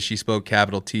because she spoke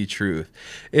capital T truth.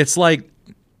 It's like,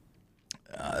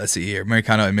 let's see here. Marie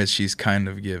Kondo admits she's kind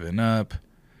of given up.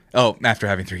 Oh, after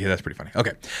having 3 kids, that's pretty funny.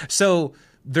 Okay, so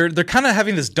they're kind of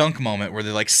having this dunk moment where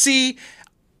they're like, see,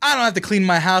 I don't have to clean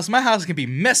my house. My house can be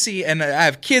messy, and I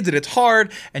have kids, and it's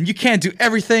hard, and you can't do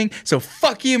everything. So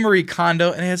fuck you, Marie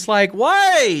Kondo. And it's like,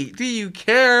 why do you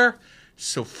care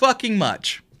so fucking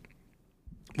much?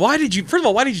 First of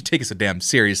all, why did you take it so damn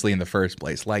seriously in the first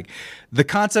place? Like, the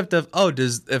concept of,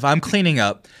 if I'm cleaning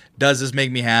up, does this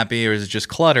make me happy, or is it just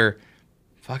clutter?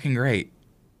 Fucking great.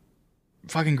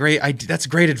 Fucking great. That's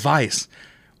great advice.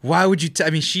 Why would you?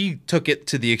 She took it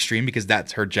to the extreme because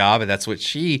that's her job and that's what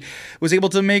she was able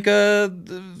to make a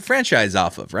franchise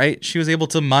off of, right? She was able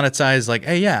to monetize, like,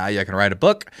 hey, yeah, I can write a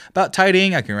book about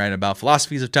tidying, I can write about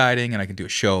philosophies of tidying, and I can do a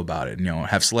show about it.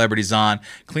 Have celebrities on,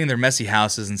 clean their messy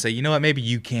houses, and say, you know what, maybe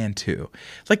you can too.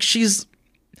 It's like she's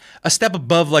a step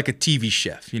above like a TV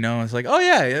chef, It's like, oh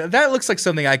yeah, that looks like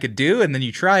something I could do, and then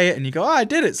you try it and you go, oh, I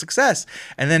did it, success.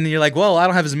 And then you're like, well, I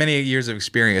don't have as many years of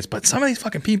experience, but some of these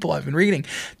fucking people I've been reading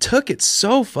took it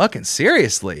so fucking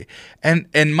seriously.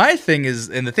 And my thing is,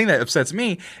 and the thing that upsets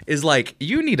me is, like,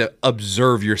 you need to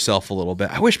observe yourself a little bit.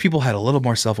 I wish people had a little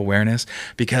more self-awareness,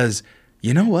 because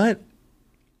you know what?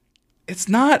 It's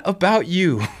not about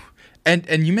you. And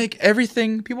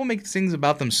people make things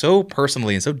about them so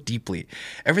personally and so deeply.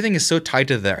 Everything is so tied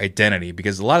to their identity,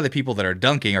 because a lot of the people that are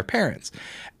dunking are parents.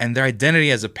 And their identity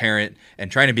as a parent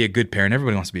and trying to be a good parent,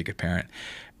 everybody wants to be a good parent,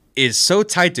 is so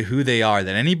tied to who they are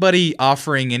that anybody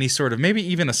offering any sort of, maybe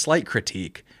even a slight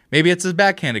critique, maybe it's a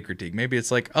backhanded critique, maybe it's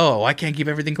like, oh, I can't keep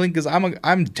everything clean because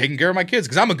I'm taking care of my kids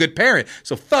because I'm a good parent,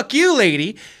 so fuck you,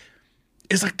 lady.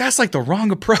 It's like, that's like the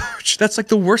wrong approach. That's like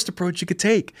the worst approach you could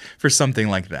take for something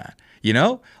like that.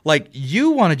 Like, you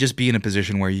want to just be in a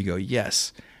position where you go,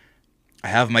 yes, I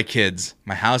have my kids.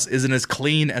 My house isn't as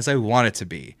clean as I want it to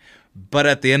be. But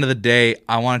at the end of the day,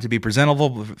 I want it to be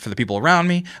presentable for the people around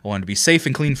me. I want it to be safe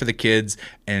and clean for the kids.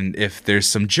 And if there's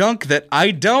some junk that I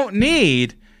don't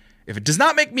need, if it does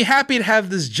not make me happy to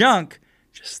have this junk,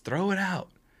 just throw it out.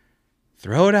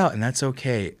 Throw it out, and that's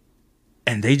okay.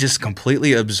 And they just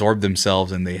completely absorbed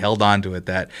themselves, and they held on to it,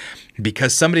 that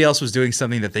because somebody else was doing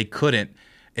something that they couldn't,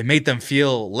 it made them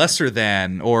feel lesser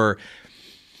than, or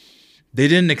they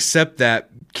didn't accept that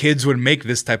kids would make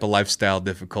this type of lifestyle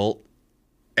difficult,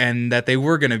 and that they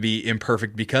were going to be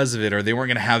imperfect because of it, or they weren't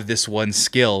going to have this one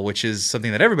skill, which is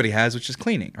something that everybody has, which is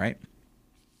cleaning, right?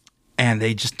 And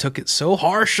they just took it so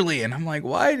harshly, and I'm like,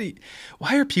 why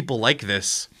are people like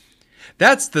this?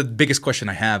 That's the biggest question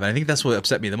I have, and I think that's what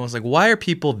upset me the most. Like, why are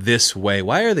people this way?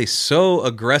 Why are they so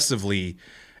aggressively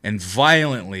and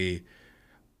violently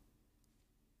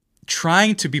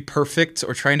trying to be perfect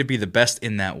or trying to be the best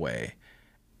in that way?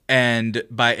 And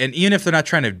even if they're not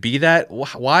trying to be that,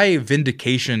 why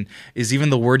vindication is even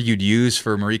the word you'd use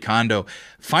for Marie Kondo?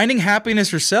 Finding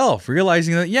happiness herself,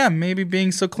 realizing that, yeah, maybe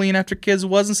being so clean after kids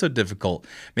wasn't so difficult.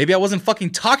 Maybe I wasn't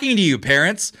fucking talking to you,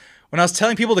 parents, when I was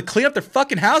telling people to clean up their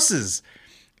fucking houses.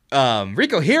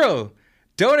 Rico Hero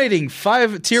donating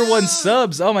 5 tier 1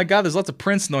 subs. Oh my god, there's lots of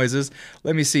Prince noises.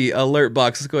 Let me see. Alert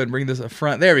box. Let's go ahead and bring this up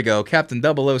front. There we go. Captain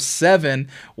 007,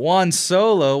 Juan 2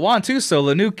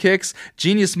 Solo, New Kicks,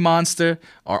 Genius Monster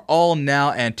are all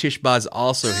now, and Tishba's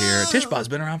also here. Tishba's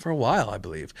been around for a while, I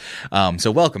believe. So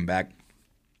welcome back.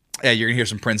 Yeah, you're gonna hear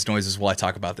some Prince noises while I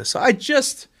talk about this. So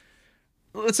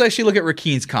let's actually look at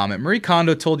Rakeen's comment. Marie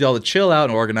Kondo told y'all to chill out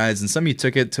and organize, and some of you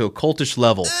took it to a cultish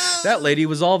level. That lady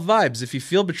was all vibes. If you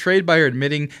feel betrayed by her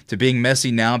admitting to being messy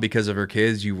now because of her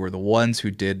kids, you were the ones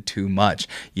who did too much.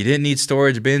 You didn't need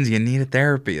storage bins, you needed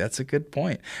therapy. That's a good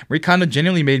point. Marie Kondo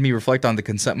genuinely made me reflect on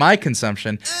my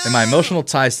consumption and my emotional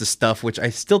ties to stuff, which I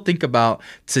still think about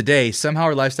today. Somehow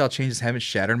her lifestyle changes haven't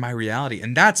shattered my reality.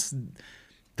 And that's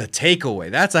the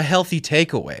takeaway. That's a healthy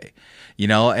takeaway.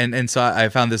 And so I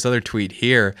found this other tweet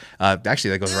here.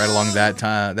 Actually, that goes right along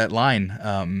that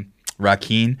line.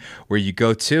 Rakeen, where you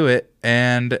go to it,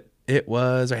 and it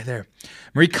was right there.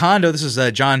 Marie Kondo, this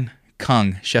is John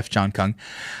Kung, Chef John Kung.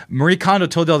 Marie Kondo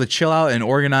told y'all to chill out and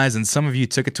organize, and some of you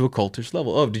took it to a cultish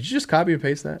level. Oh, did you just copy and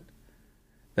paste that?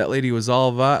 That lady was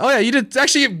all oh yeah, you did.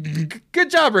 Actually, good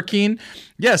job, Rakeen.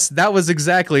 Yes, that was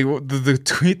exactly the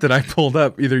tweet that I pulled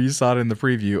up. Either you saw it in the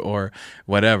preview or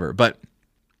whatever. But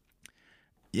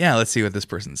yeah, let's see what this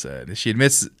person said. She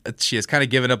admits she has kind of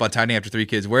given up on tidying after 3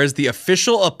 kids. Whereas the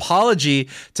official apology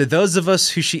to those of us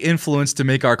who she influenced to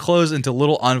make our clothes into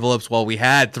little envelopes while we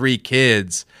had 3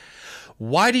 kids.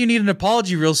 Why do you need an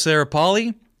apology, real Sarah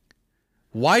Polly?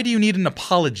 Why do you need an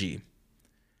apology?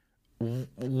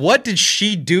 What did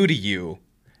she do to you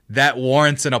that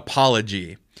warrants an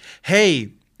apology?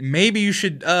 Hey, maybe you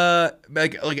should,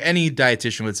 like any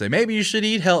dietitian would say, maybe you should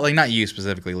eat healthy. Like, not you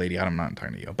specifically, lady. I'm not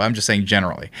talking to you, but I'm just saying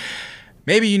generally.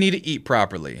 Maybe you need to eat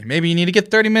properly. Maybe you need to get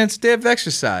 30 minutes a day of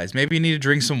exercise. Maybe you need to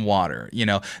drink some water. You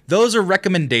know, those are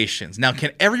recommendations. Now,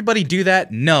 can everybody do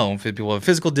that? No. People have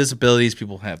physical disabilities.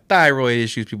 People have thyroid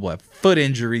issues. People have foot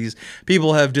injuries.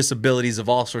 People have disabilities of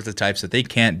all sorts of types that they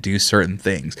can't do certain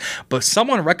things. But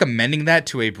someone recommending that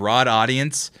to a broad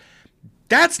audience,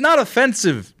 that's not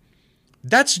offensive.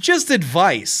 That's just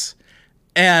advice.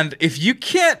 And if you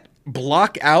can't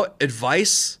block out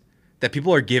advice that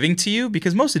people are giving to you,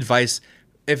 because most advice,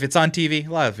 if it's on TV,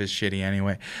 a lot of it's shitty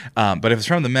anyway. But if it's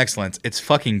from the Mexcellence, it's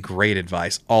fucking great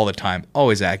advice all the time,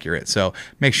 always accurate. So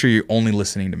make sure you're only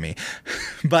listening to me.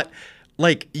 But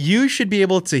like, you should be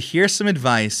able to hear some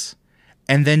advice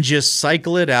and then just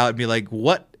cycle it out and be like,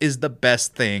 what is the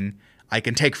best thing I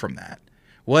can take from that?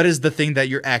 What is the thing that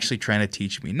you're actually trying to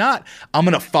teach me? Not, I'm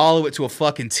going to follow it to a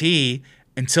fucking T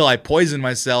until I poison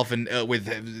myself and with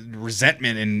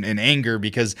resentment and anger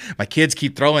because my kids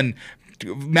keep throwing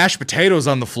mashed potatoes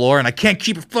on the floor and I can't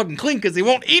keep it fucking clean because they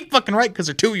won't eat fucking right because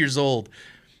they're 2 years old.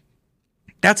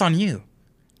 That's on you.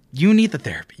 You need the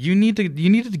therapy. You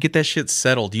needed to get that shit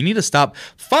settled. You need to stop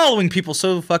following people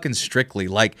so fucking strictly.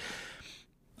 Like,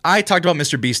 I talked about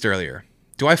Mr. Beast earlier.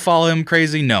 Do I follow him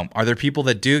crazy? No. Are there people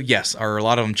that do? Yes. Are a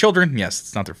lot of them children? Yes.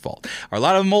 It's not their fault. Are a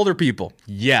lot of them older people?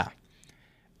 Yeah.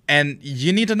 And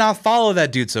you need to not follow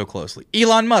that dude so closely.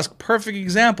 Elon Musk, perfect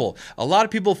example. A lot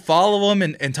of people follow him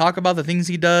and talk about the things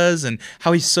he does and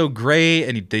how he's so great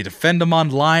and they defend him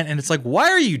online. And it's like, why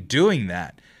are you doing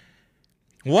that?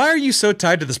 Why are you so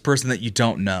tied to this person that you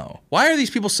don't know? Why are these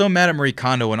people so mad at Marie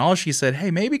Kondo when all she said,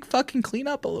 hey, maybe fucking clean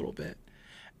up a little bit?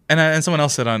 And someone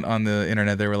else said on the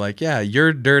internet, they were like, yeah,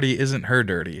 your dirty isn't her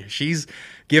dirty. She's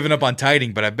given up on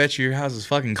tidying, but I bet you your house is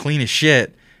fucking clean as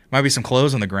shit. Might be some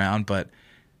clothes on the ground, but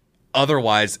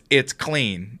otherwise, it's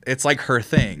clean. It's like her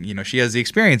thing. You know, she has the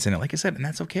experience in it, like I said, and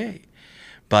that's okay.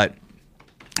 But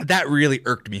that really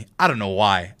irked me. I don't know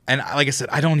why. And like I said,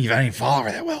 I didn't follow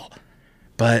her that well.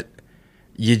 But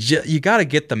you got to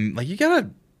get them, like, you got to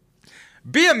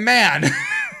be a man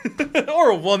or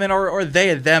a woman or they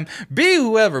and them. Be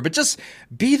whoever, but just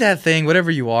be that thing, whatever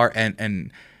you are,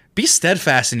 and be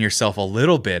steadfast in yourself a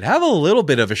little bit. Have a little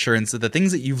bit of assurance that the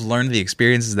things that you've learned, the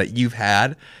experiences that you've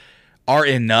had, are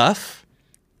enough,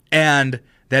 and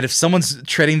that if someone's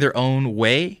treading their own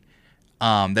way,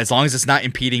 as long as it's not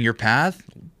impeding your path,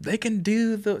 they can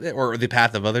do the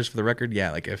path of others, for the record.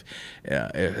 Yeah, like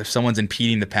if someone's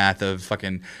impeding the path of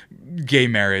fucking gay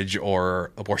marriage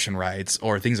or abortion rights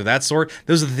or things of that sort,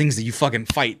 those are the things that you fucking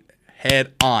fight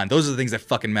head on. Those are the things that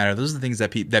fucking matter. Those are the things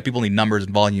that people need numbers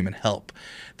and volume and help.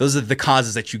 Those are the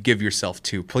causes that you give yourself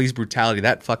to. Police brutality,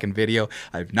 that fucking video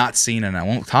I've not seen and I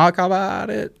won't talk about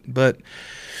it, but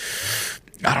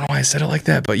I don't know why I said it like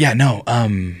that, but yeah, no,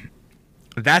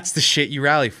 that's the shit you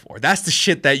rally for. That's the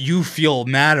shit that you feel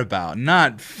mad about,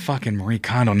 not fucking Marie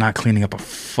Kondo not cleaning up a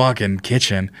fucking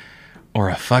kitchen or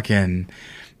a fucking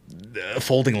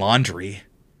folding laundry.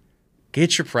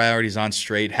 Get your priorities on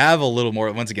straight. Have a little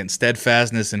more, once again,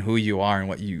 steadfastness in who you are and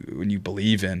what you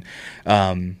believe in.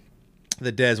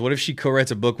 The Des, what if she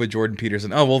co-writes a book with Jordan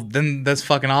Peterson? Oh, well, then that's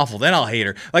fucking awful. Then I'll hate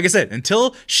her. Like I said,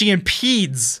 until she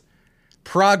impedes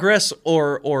progress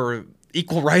or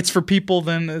equal rights for people,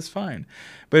 then it's fine.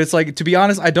 But it's like, to be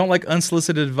honest, I don't like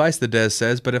unsolicited advice, the Des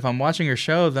says, but if I'm watching her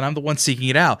show, then I'm the one seeking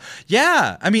it out.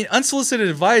 Yeah, I mean, unsolicited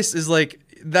advice is like,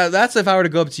 that's if I were to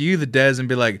go up to you, the Des, and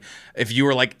be like, if you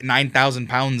were like 9,000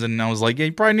 pounds and I was like, yeah,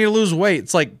 you probably need to lose weight.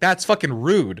 It's like, that's fucking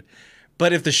rude.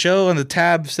 But if the show on the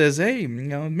tab says, hey,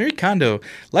 Marie Kondo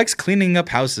likes cleaning up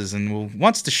houses and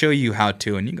wants to show you how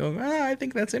to, and you go, I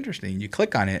think that's interesting, you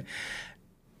click on it,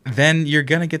 then you're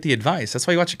going to get the advice. That's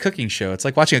why you watch a cooking show. It's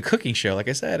like watching a cooking show, like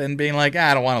I said, and being like,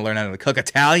 I don't want to learn how to cook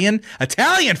Italian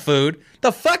food.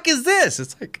 The fuck is this?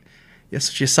 It's like, that's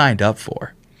what you signed up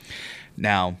for.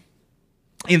 Now,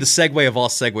 in the segue of all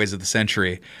segues of the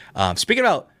century. Speaking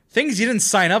about things you didn't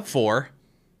sign up for,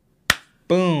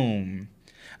 boom.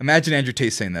 Imagine Andrew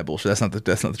Tate saying that bullshit. That's not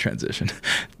the transition.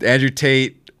 Andrew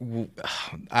Tate.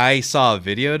 I saw a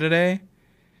video today.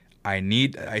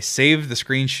 I saved the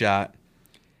screenshot,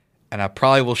 and I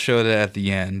probably will show that at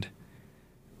the end.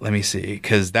 Let me see,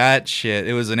 because that shit.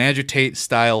 It was an Andrew Tate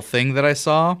style thing that I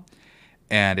saw.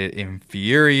 And it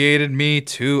infuriated me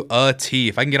to a T.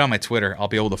 If I can get on my Twitter, I'll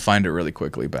be able to find it really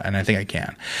quickly. And I think I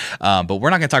can. But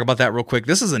we're not going to talk about that real quick.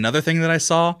 This is another thing that I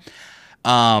saw.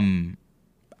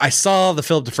 I saw the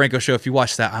Philip DeFranco show. If you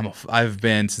watch that, I've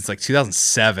been since like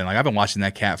 2007. Like I've been watching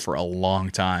that cat for a long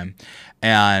time.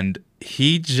 And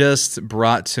he just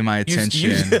brought to my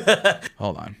attention.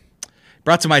 Hold on.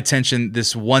 Brought to my attention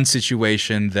this one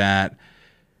situation that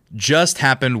just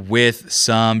happened with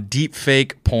some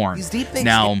deepfake porn.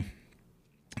 Now,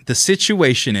 the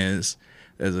situation is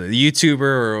there's a YouTuber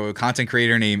or a content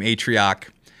creator named Atrioc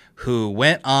who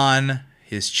went on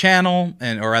his channel,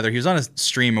 or rather, he was on a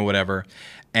stream or whatever,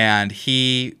 and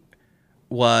he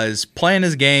was playing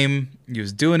his game. He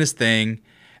was doing his thing,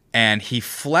 and he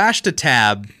flashed a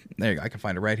tab. There you go. I can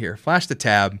find it right here. Flashed a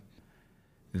tab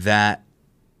that,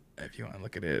 if you want to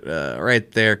look at it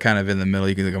right there, kind of in the middle,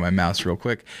 you can look at my mouse real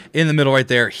quick. In the middle right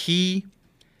there, he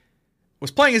was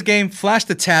playing his game, flashed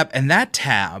the tab, and that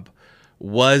tab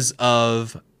was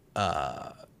of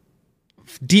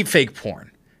deepfake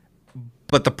porn.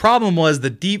 But the problem was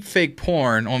the deepfake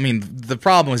porn, the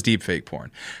problem was deepfake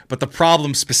porn. But the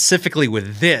problem specifically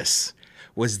with this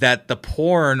was that the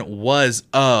porn was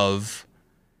of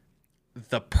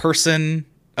the person,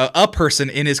 a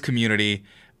person in his community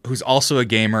who's also a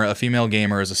gamer, a female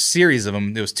gamer. There's a series of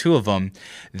them. There was 2 of them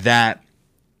that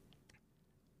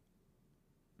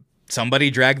somebody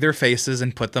dragged their faces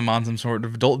and put them on some sort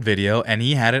of adult video, and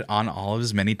he had it on all of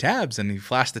his many tabs. And he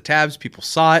flashed the tabs. People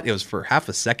saw it. It was for half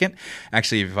a second.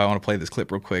 Actually, if I want to play this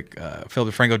clip real quick, Phil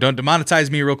DeFranco, don't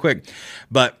demonetize me real quick.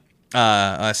 But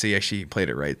let's see. Actually, played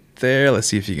it right there. Let's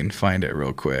see if you can find it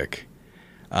real quick.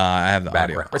 I have the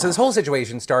audio. So this whole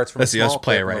situation starts from a small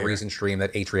clip from right a recent stream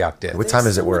that Atrioc did. What time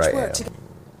is it where I am?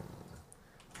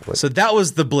 So that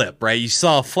was the blip, right? You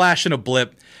saw a flash and a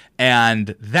blip,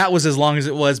 and that was as long as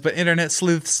it was. But internet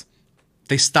sleuths,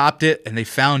 they stopped it, and they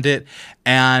found it,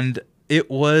 and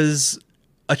it was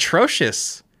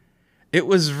atrocious. It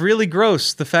was really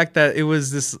gross. The fact that it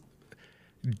was this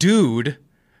dude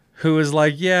who was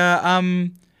like, yeah,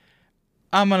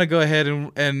 I'm going to go ahead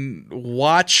and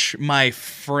watch my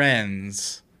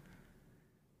friends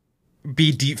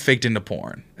be deepfaked into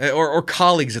porn. Or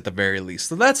colleagues at the very least.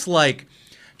 So that's like,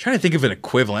 trying to think of an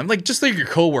equivalent. Like, just like your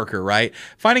coworker, right?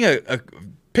 Finding a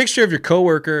picture of your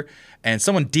coworker and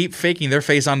someone deepfaking their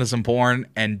face onto some porn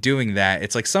and doing that.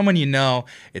 It's like someone you know.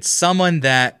 It's someone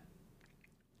that,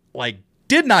 like,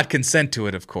 did not consent to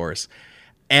it, of course.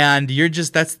 And you're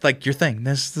just, that's like your thing.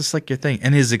 That's just like your thing.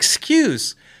 And his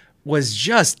excuse was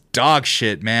just dog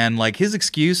shit, man. Like, his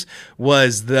excuse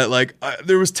was that, like,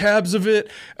 there was tabs of it.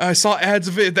 I saw ads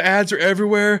of it. The ads are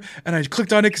everywhere. And I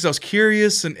clicked on it because I was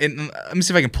curious. And let me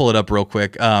see if I can pull it up real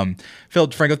quick. Phil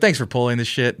DeFranco, thanks for pulling this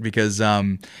shit, because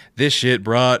this shit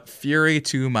brought fury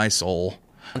to my soul.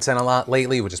 Content a lot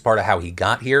lately, which is part of how he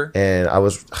got here. And I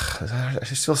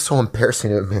just feel so embarrassing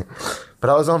to me.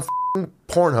 But I was on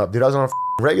Pornhub, dude. I was on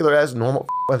a regular ass normal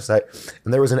website,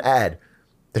 and there was an ad.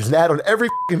 There's an ad on every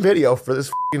video for this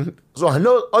so I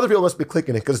know other people must be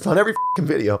clicking it because it's on every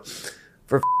video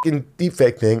for a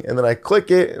deepfake thing. And then I click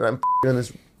it, and I'm in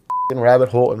this rabbit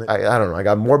hole, and I don't know. I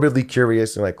got morbidly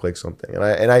curious, and I click something, and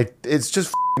I it's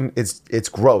just it's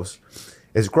gross.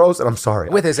 It's gross, and I'm sorry.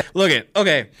 With his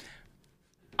okay.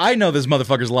 I know this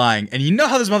motherfucker's lying, and you know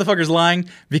how this motherfucker's lying?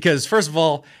 Because first of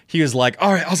all, he was like,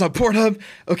 all right, I was on Pornhub,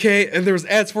 okay, and there was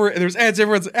ads for it, and there was ads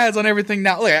everywhere, ads on everything.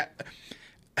 Now, look,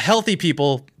 healthy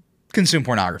people consume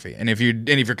pornography, and if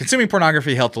you're consuming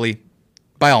pornography healthily,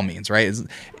 by all means, right?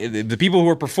 The people who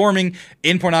are performing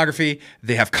in pornography,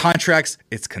 they have contracts,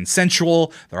 it's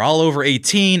consensual, they're all over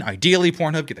 18, ideally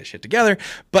Pornhub, get that shit together,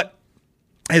 but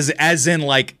as in,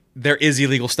 like, there is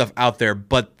illegal stuff out there,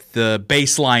 but the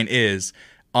baseline is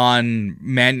on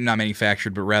not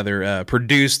manufactured, but rather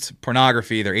produced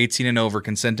pornography. They're 18 and over,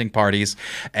 consenting parties,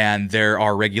 and there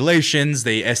are regulations.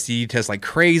 They STD test like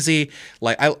crazy.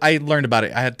 Like, I learned about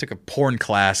it. I took a porn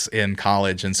class in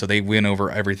college, and so they went over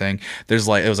everything. It was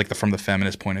like from the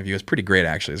feminist point of view. It's pretty great,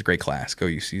 actually. It's a great class. Go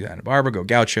UC Santa Barbara, go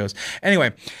Gauchos.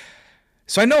 Anyway,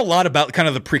 so I know a lot about kind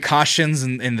of the precautions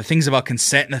and the things about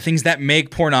consent and the things that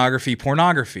make pornography.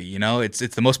 You know, it's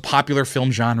the most popular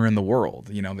film genre in the world.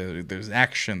 You know, there's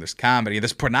action, there's comedy,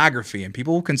 there's pornography, and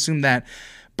people will consume that.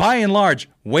 by and large,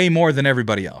 way more than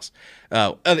everybody else,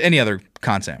 any other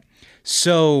content.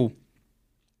 So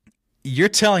you're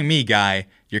telling me, guy,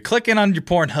 you're clicking on your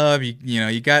Pornhub,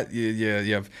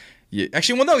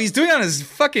 actually, well, no, he's doing it on his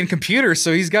fucking computer,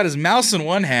 so he's got his mouse in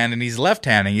one hand and he's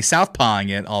left-handing. He's southpawing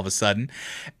it all of a sudden,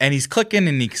 and he's clicking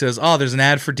and he says, oh, there's an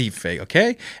ad for Deepfake,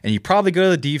 okay? And you probably go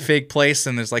to the Deepfake place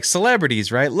and there's like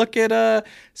celebrities, right? Look at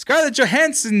Scarlett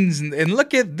Johansson's and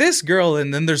look at this girl,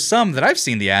 and then there's some that I've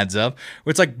seen the ads of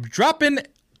where it's like drop in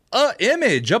a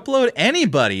image, upload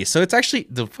anybody. So it's actually,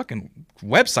 the fucking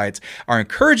websites are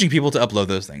encouraging people to upload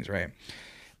those things, right?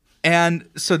 And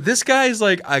so this guy's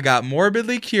like, I got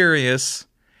morbidly curious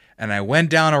and I went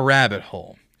down a rabbit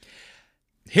hole.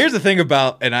 Here's the thing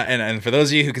about, and for those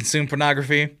of you who consume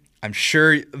pornography, I'm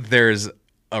sure there's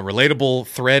a relatable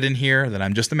thread in here that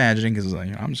I'm just imagining because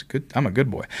I'm a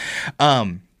good boy.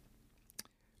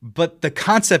 But the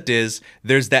concept is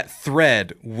there's that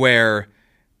thread where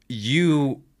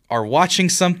you are watching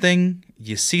something,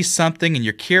 you see something and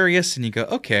you're curious and you go,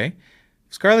 okay,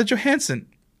 Scarlett Johansson.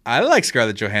 I like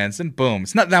Scarlett Johansson. Boom.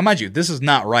 It's not, now, mind you, this is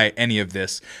not right, any of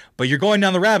this, but you're going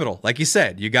down the rabbit hole. Like you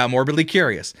said, you got morbidly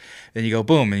curious. Then you go,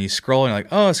 boom, and you scroll and you're like,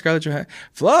 oh, Scarlett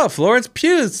Johansson. Florence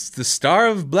Pugh, the star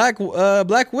of Black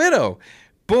Widow.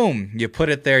 Boom. You put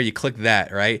it there, you click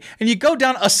that, right? And you go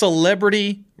down a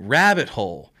celebrity rabbit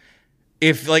hole.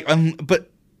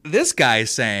 But this guy is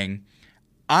saying,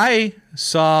 I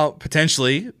saw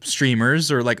potentially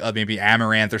streamers or like maybe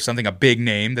Amaranth or something, a big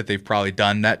name that they've probably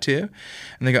done that to.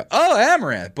 And they go, oh,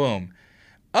 Amaranth, boom.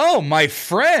 Oh, my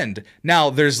friend. Now,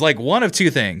 there's like one of two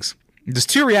things. There's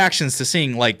two reactions to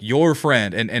seeing like your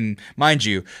friend. And mind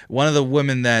you, one of the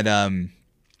women that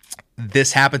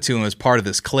this happened to as part of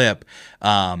this clip,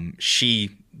 she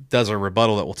does a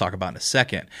rebuttal that we'll talk about in a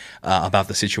second about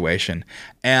the situation.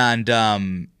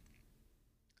 And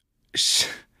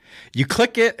you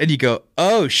click it and you go,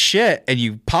 oh shit, and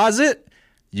you pause it,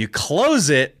 you close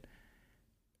it,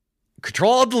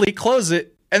 Control-Alt-Delete, close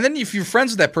it, and then if you're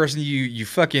friends with that person, you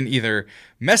fucking either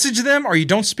message them or you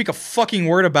don't speak a fucking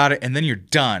word about it, and then you're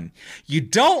done. You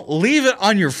don't leave it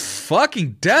on your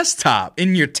fucking desktop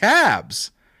in your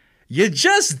tabs. You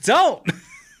just don't.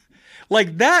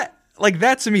 Like that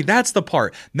to me, that's the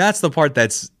part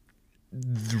that's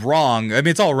wrong. I mean,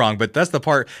 it's all wrong, but that's the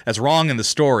part that's wrong in the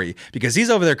story, because he's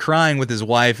over there crying with his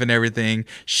wife and everything.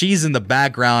 She's in the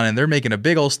background and they're making a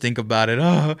big old stink about it.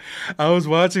 Oh, I was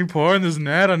watching porn. There's an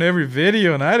ad on every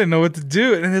video and I didn't know what to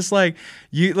do. And it's like,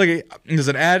 there's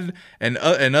an ad and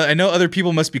I know other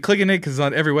people must be clicking it because it's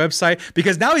on every website,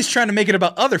 because now he's trying to make it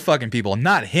about other fucking people,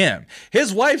 not him.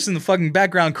 His wife's in the fucking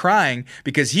background crying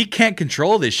because he can't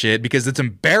control this shit, because it's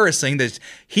embarrassing that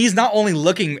he's not only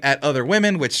looking at other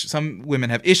women, which some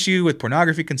women have issue with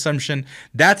pornography consumption.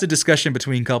 That's a discussion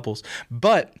between couples.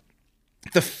 But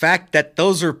the fact that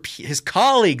those are his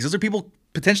colleagues, those are people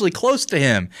potentially close to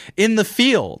him in the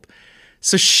field.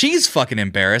 So she's fucking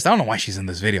embarrassed. I don't know why she's in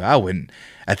this video.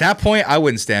 At that point, I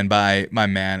wouldn't stand by my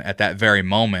man at that very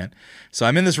moment. So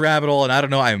I'm in this rabbit hole and I don't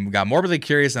know, I got morbidly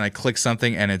curious and I click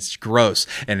something and it's gross.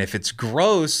 And if it's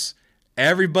gross,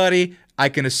 I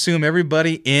can assume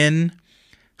everybody in,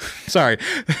 sorry,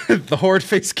 the Horde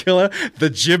Face Killer,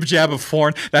 the jib jab of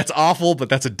porn. That's awful, but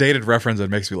that's a dated reference that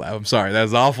makes me laugh. I'm sorry, that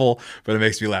is awful, but it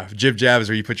makes me laugh. Jib jab is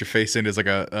where you put your face in. It's like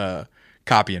a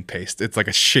copy and paste. It's like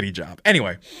a shitty job.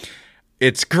 Anyway,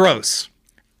 it's gross.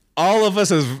 All of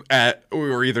us we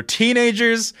were either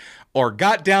teenagers or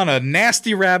got down a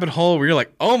nasty rabbit hole where you're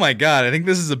like, oh my God, I think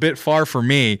this is a bit far for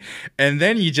me. And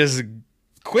then you just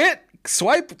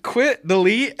swipe, quit,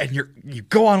 delete, and you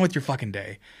go on with your fucking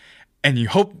day. And you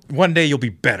hope one day you'll be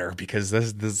better, because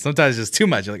this sometimes it's just too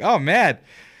much. You're like, oh man,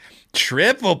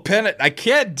 triple pen, I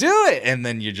can't do it. And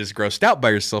then you're just grossed out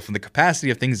by yourself in the capacity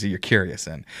of things that you're curious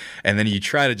in. And then you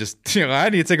try to just, I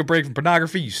need to take a break from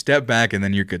pornography. You step back and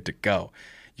then you're good to go.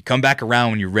 You come back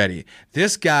around when you're ready.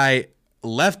 This guy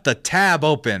left the tab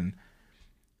open.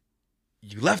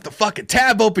 You left the fucking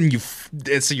tab open.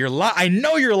 So you're lying. I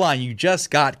know you're lying. You just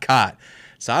got caught.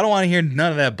 So I don't want to hear none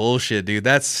of that bullshit, dude.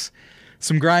 That's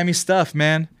some grimy stuff,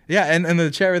 man. Yeah, and the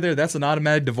chat right there, that's an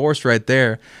automatic divorce right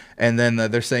there. And then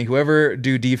they're saying whoever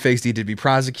do deepfakes need to be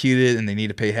prosecuted and they need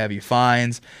to pay heavy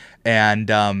fines. And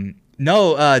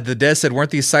the Des said, weren't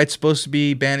these sites supposed to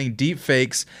be banning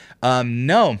deepfakes?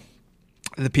 No,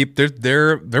 the people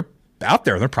they're out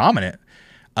there, they're prominent.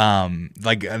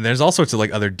 There's all sorts of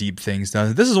other deep things.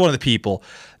 Now, this is one of the people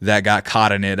that got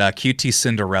caught in it. QT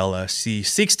Cinderella. She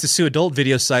seeks to sue adult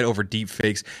video site over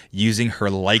deepfakes using her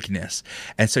likeness.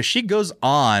 And so she goes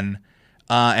on,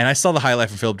 and I saw the highlight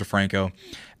from Philip DeFranco,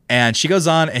 and she goes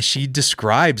on and she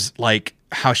describes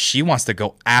how she wants to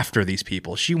go after these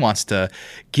people. She wants to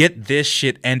get this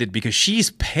shit ended because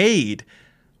she's paid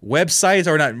websites,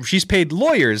 or not, she's paid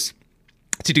lawyers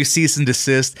to do cease and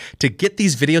desist to get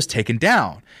these videos taken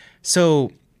down.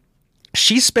 So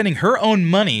she's spending her own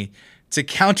money to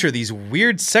counter these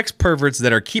weird sex perverts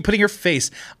that are keep putting her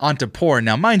face onto porn.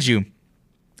 Now, mind you,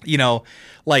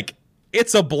 like,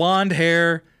 it's a blonde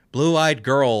hair, blue-eyed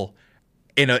girl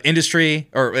in an industry,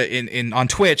 or in on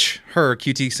Twitch, her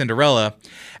QT Cinderella,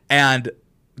 and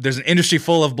there's an industry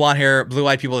full of blonde hair,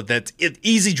 blue-eyed people that's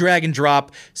easy drag and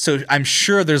drop. So I'm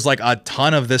sure there's like a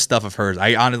ton of this stuff of hers.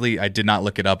 I did not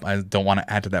look it up. I don't want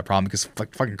to add to that problem because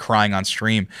fucking crying on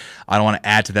stream, I don't want to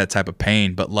add to that type of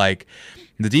pain. But like,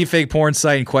 the deepfake porn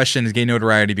site in question is gaining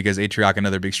notoriety because Atrioc,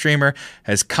 another big streamer,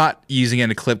 has caught using it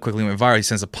in a clip, quickly went viral. He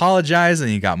since apologized and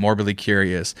he got morbidly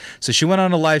curious. So she went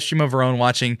on a live stream of her own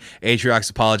watching Atrioc's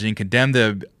apology and condemned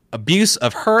the abuse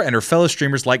of her and her fellow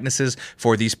streamers' likenesses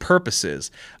for these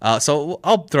purposes. So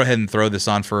I'll throw ahead and throw this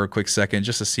on for a quick second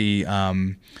just to see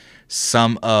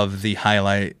some of the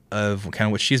highlight of kind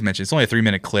of what she's mentioned. It's only a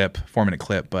 4-minute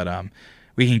clip, but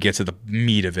we can get to the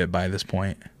meat of it by this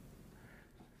point.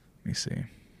 Let me see.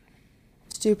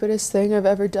 Stupidest thing I've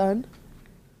ever done.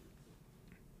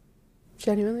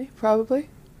 Genuinely, probably.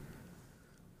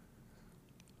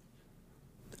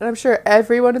 And I'm sure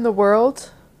everyone in the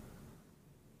world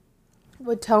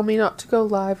would tell me not to go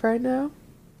live right now.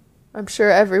 I'm sure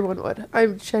everyone would.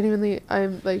 I'm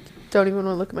like, don't even want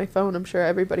to look at my phone. I'm sure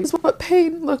everybody's what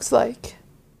pain looks like.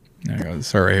 There you go.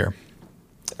 This right here.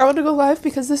 I want to go live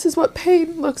because this is what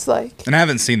pain looks like. And I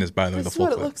haven't seen this, by the way, This the full is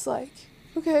what clip. it looks like.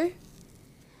 Okay.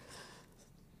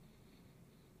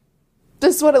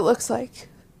 This is what it looks like.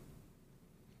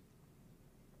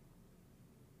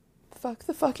 Fuck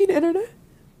the fucking internet.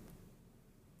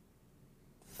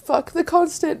 Fuck the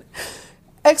constant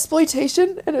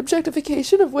exploitation and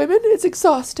objectification of women. It's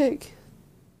exhausting.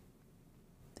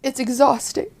 It's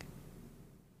exhausting.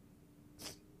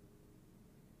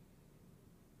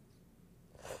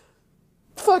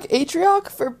 Fuck Atrioc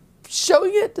for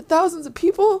showing it to thousands of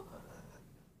people.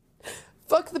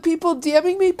 Fuck the people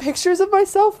DMing me pictures of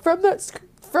myself from that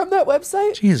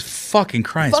website. Jesus fucking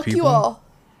Christ, Fuck people. you all.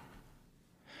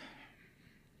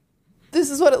 This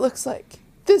is what it looks like.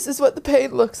 This is what the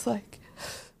pain looks like.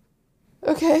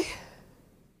 Okay?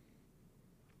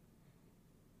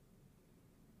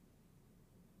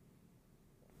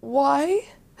 Why?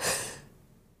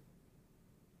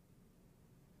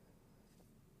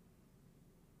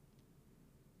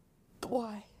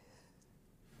 Why?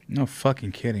 No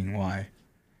fucking kidding. Why?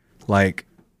 Like,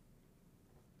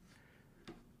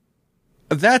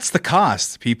 that's the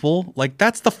cost, people. Like,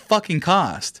 that's the fucking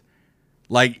cost.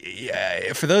 Like,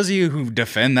 for those of you who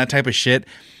defend that type of shit,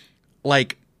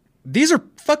 like, these are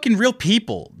fucking real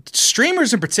people.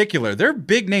 Streamers in particular, they're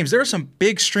big names. There are some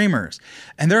big streamers.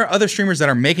 And there are other streamers that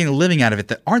are making a living out of it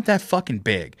that aren't that fucking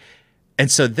big.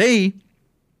 And so they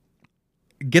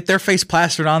get their face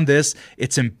plastered on this.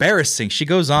 It's embarrassing. She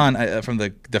goes on from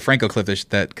the Franco clip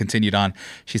that continued on.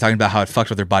 She's talking about how it fucked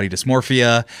with her body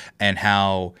dysmorphia and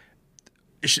how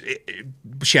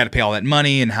she had to pay all that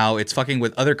money and how it's fucking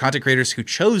with other content creators who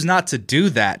chose not to do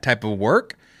that type of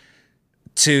work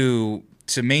to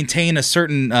maintain a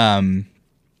certain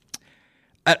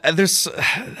there's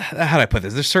how do I put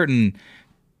this? There's certain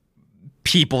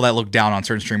people that look down on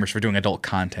certain streamers for doing adult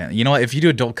content. You know what? If you do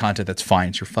adult content, that's fine.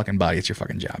 It's your fucking body. It's your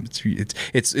fucking job.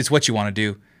 It's what you want to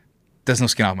do. There's no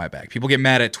skin off my back. People get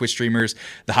mad at Twitch streamers,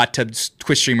 the hot tub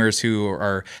Twitch streamers who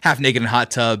are half naked in hot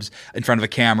tubs in front of a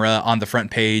camera on the front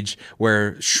page,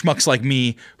 where schmucks like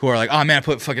me who are like, oh man, I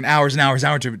put fucking hours and hours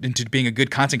into being a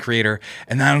good content creator,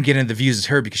 and then I don't get into the views as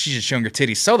her because she's just showing her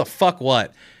titties. So the fuck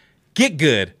what? Get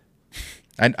good.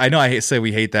 I know I say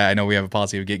we hate that. I know we have a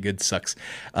policy of get good sucks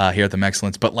here at the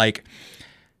Mexcellence, but like,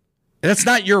 that's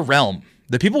not your realm.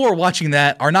 The people who are watching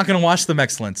that are not going to watch the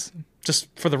Mexcellence. Just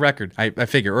for the record, I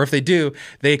figure. Or if they do,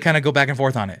 they kind of go back and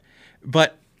forth on it.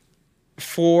 But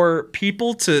for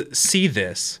people to see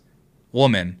this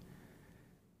woman,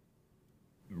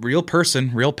 real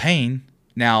person, real pain.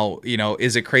 Now, you know,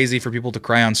 is it crazy for people to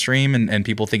cry on stream and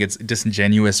people think it's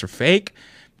disingenuous or fake?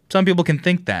 Some people can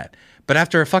think that. But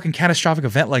after a fucking catastrophic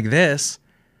event like this,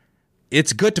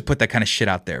 it's good to put that kind of shit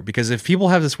out there. Because if people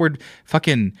have this weird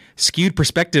fucking skewed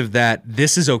perspective that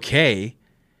this is okay,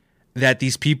 that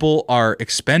these people are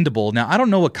expendable. Now, I don't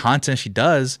know what content she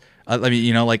does. I mean,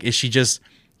 you know, like, is she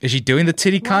doing the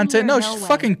titty content? No, she's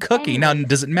fucking cooking. Now,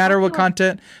 does it matter what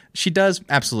content she does?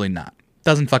 Absolutely not.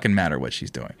 Doesn't fucking matter what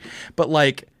she's doing. But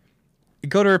like,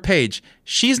 go to her page.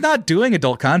 She's not doing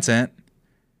adult content.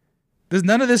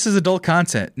 None of this is adult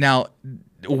content. Now,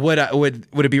 would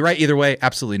it be right either way?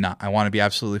 Absolutely not. I want to be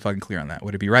absolutely fucking clear on that.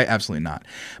 Would it be right? Absolutely not.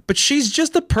 But she's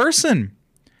just a person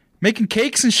making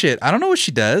cakes and shit. I don't know what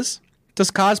she does.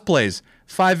 Does cosplays,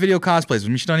 5 video cosplays. I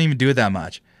mean, she don't even do it that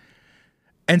much.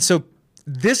 And so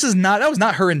that was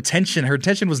not her intention. Her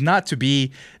intention was not to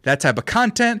be that type of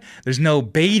content. There's no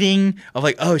baiting of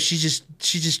like, oh, she's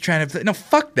just trying to, no,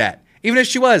 fuck that. Even if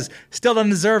she was, still doesn't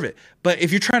deserve it. But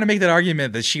if you're trying to make that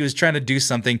argument that she was trying to do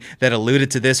something that alluded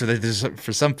to this or that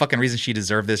for some fucking reason she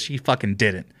deserved this, she fucking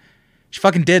didn't. She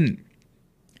fucking didn't.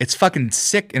 It's fucking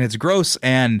sick and it's gross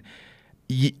and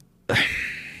this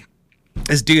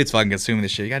dude's fucking consuming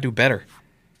this shit. You gotta do better.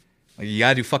 Like, you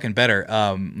gotta do fucking better.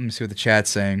 Let me see what the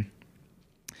chat's saying.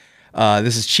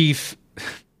 This is Chief.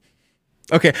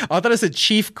 Okay, I thought it said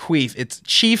Chief Queef. It's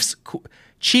Chief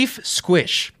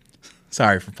Squish.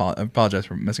 Sorry, I apologize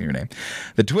for messing your name.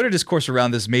 The Twitter discourse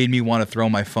around this made me want to throw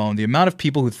my phone. The amount of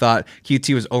people who thought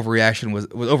QT was overacting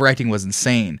was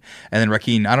insane. And then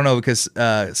Rakeen, I don't know, because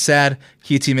sad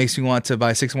QT makes me want to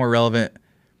buy 6 more relevant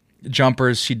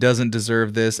jumpers. She doesn't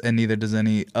deserve this, and neither does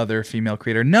any other female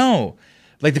creator. No,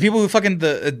 like the people who fucking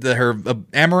her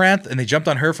Amaranth, and they jumped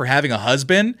on her for having a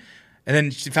husband, and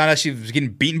then she found out she was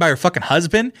getting beaten by her fucking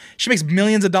husband. She makes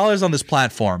millions of dollars on this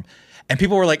platform. And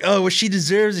people were like, oh, what she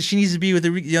deserves is she needs to be with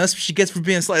that's what she gets for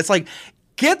being a slut. It's like,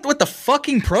 get with the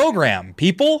fucking program,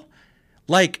 people.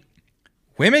 Like,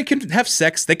 women can have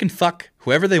sex. They can fuck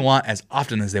whoever they want as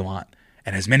often as they want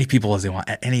and as many people as they want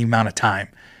at any amount of time.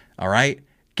 All right?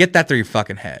 Get that through your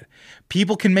fucking head.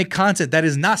 People can make content that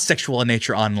is not sexual in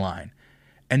nature online.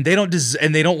 And they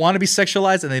don't want to be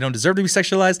sexualized, and they don't deserve to be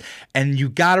sexualized, and you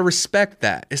got to respect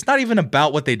that. It's not even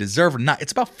about what they deserve or not.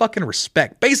 It's about fucking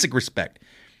respect, basic respect.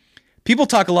 People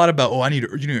talk a lot about, oh, you need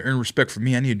to earn respect from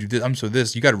me. I need to do this. I'm so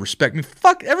this. You got to respect me.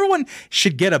 Fuck, everyone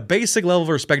should get a basic level of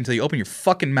respect until you open your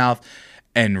fucking mouth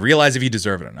and realize if you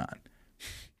deserve it or not.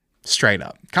 Straight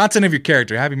up. Content of your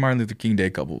character. Happy Martin Luther King Day,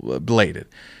 couple belated.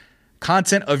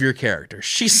 Content of your character.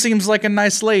 She seems like a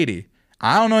nice lady.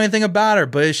 I don't know anything about her,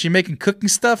 but is she making cooking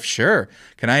stuff? Sure.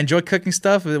 Can I enjoy cooking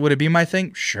stuff? Would it be my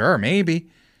thing? Sure,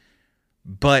 maybe.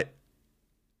 But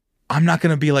I'm not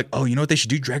going to be like, oh, you know what they should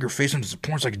do? Drag her face into the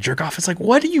porn so I can jerk off. It's like,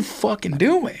 what are you fucking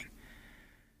doing?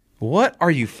 What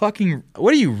are you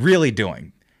really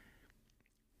doing?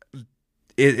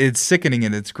 It's sickening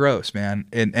and it's gross, man.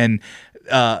 And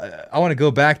I want to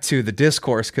go back to the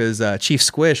discourse because Chief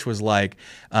Squish was like,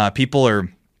 people are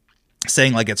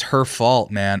saying like it's her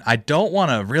fault, man. I don't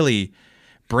want to really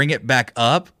bring it back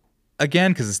up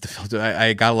again because it's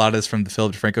I got a lot of this from the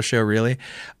Phil DeFranco show, really.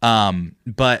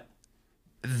 But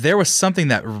there was something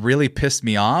that really pissed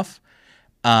me off.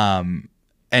 And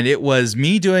it was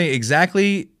me doing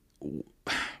exactly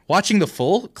watching the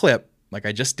full clip like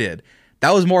I just did.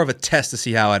 That was more of a test to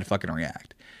see how I'd fucking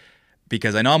react.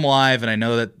 Because I know I'm live and I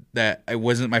know that it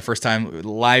wasn't my first time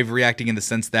live reacting in the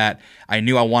sense that I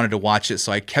knew I wanted to watch it,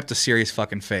 so I kept a serious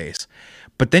fucking face.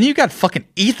 But then you got fucking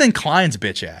Ethan Klein's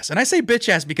bitch ass. And I say bitch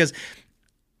ass because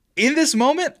in this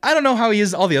moment, I don't know how he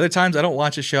is all the other times. I don't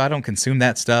watch his show. I don't consume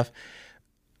that stuff.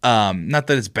 Not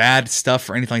that it's bad stuff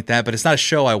or anything like that, but it's not a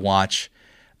show I watch.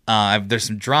 There's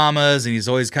some dramas and he's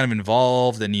always kind of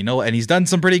involved and and he's done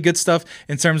some pretty good stuff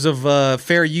in terms of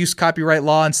fair use, copyright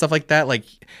law and stuff like that. Like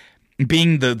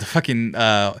being the fucking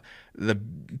the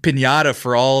piñata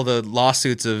for all the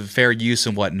lawsuits of fair use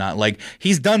and whatnot. Like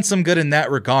he's done some good in that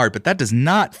regard, but that does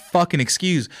not fucking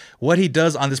excuse what he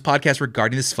does on this podcast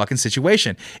regarding this fucking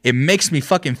situation. It makes me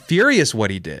fucking furious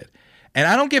what he did. And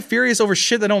I don't get furious over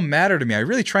shit that don't matter to me. I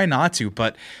really try not to,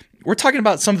 but we're talking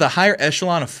about some of the higher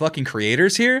echelon of fucking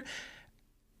creators here,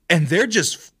 and they're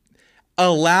just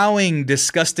allowing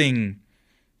disgusting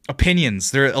opinions.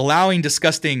 They're allowing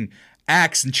disgusting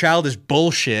acts and childish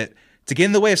bullshit to get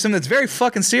in the way of something that's very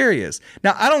fucking serious.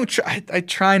 Now, I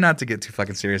try not to get too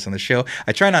fucking serious on the show.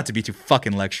 I try not to be too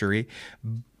fucking lectury,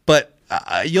 but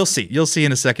you'll see. You'll see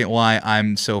in a second why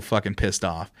I'm so fucking pissed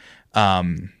off.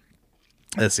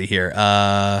 Let's see here.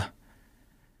 I'm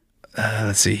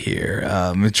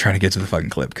trying to get to the fucking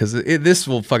clip because this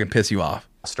will fucking piss you off.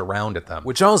 Around at them,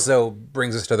 which also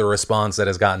brings us to the response that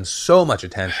has gotten so much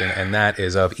attention, and that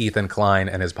is of Ethan Klein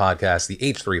and his podcast, the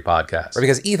H3 Podcast.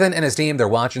 Because Ethan and his team, they're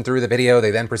watching through the video,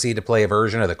 they then proceed to play a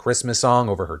version of the Christmas song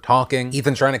over her talking.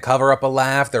 Ethan trying to cover up a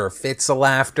laugh, there are fits of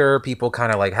laughter, people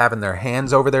kind of like having their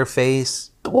hands over their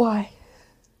face. Why?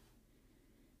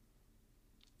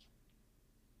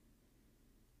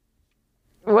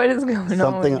 What is going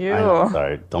on with you? I'm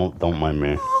sorry, don't mind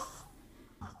me.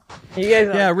 You guys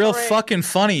are real fucking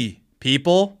funny,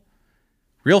 people.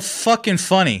 Real fucking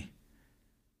funny.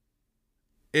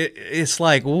 It's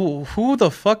like, who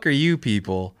the fuck are you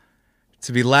people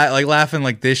To be laughing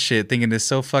like this shit, thinking it's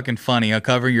so fucking funny,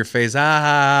 covering your face.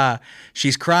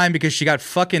 She's crying because she got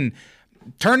fucking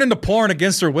turned into porn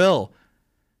against her will.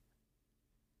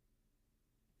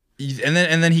 And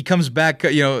then he comes back,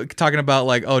 talking about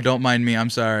like, oh, don't mind me,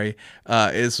 I'm sorry.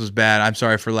 This was bad. I'm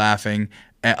sorry for laughing.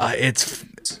 It's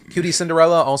Cutie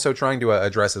Cinderella also trying to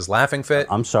address his laughing fit.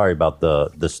 I'm sorry about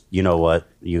this. You know what,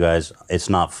 you guys? It's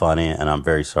not funny, and I'm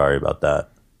very sorry about that.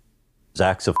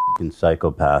 Zach's a fucking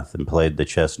psychopath and played the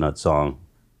Chestnut song.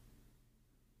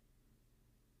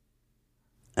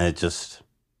 And it just...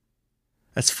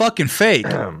 That's fucking fake.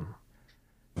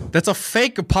 That's a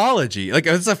fake apology. Like,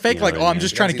 it's a fake, I'm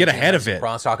just trying to get ahead of it.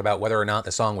 Cross talk about whether or not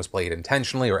the song was played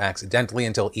intentionally or accidentally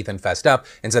until Ethan fessed up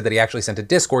and said that he actually sent a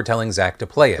Discord telling Zach to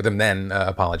play it, with him then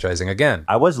apologizing again.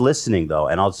 I was listening, though,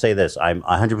 and I'll say this. I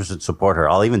 100% support her.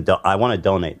 I want to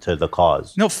donate to the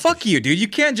cause. No, fuck you, dude. You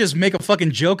can't just make a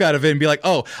fucking joke out of it and be like,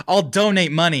 oh, I'll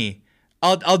donate money.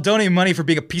 I'll donate money for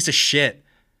being a piece of shit.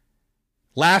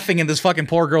 Laughing in this fucking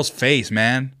poor girl's face,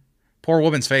 man. Poor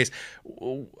woman's face.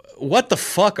 What the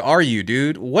fuck are you,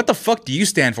 dude? What the fuck do you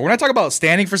stand for? When I talk about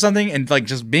standing for something and like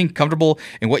just being comfortable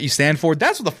in what you stand for,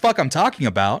 that's what the fuck I'm talking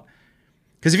about.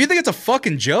 Because if you think it's a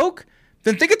fucking joke,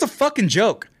 then think it's a fucking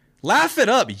joke. Laugh it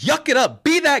up. Yuck it up.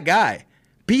 Be that guy.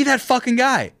 Be that fucking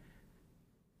guy.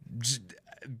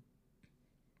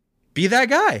 Be that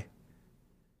guy.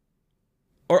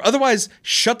 Or otherwise,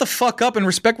 shut the fuck up and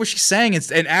respect what she's saying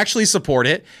and actually support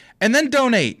it. And then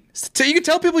donate. So you can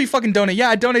tell people you fucking donate. Yeah,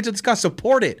 I donate to this cause.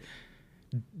 Support it.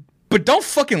 But don't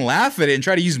fucking laugh at it and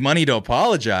try to use money to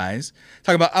apologize.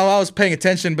 Talk about, oh, I was paying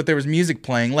attention, but there was music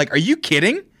playing. Like, are you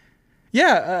kidding?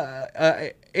 Yeah,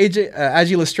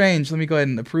 Aggie Lestrange, let me go ahead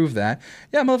and approve that.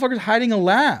 Yeah, motherfucker's hiding a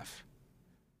laugh.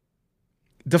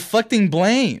 Deflecting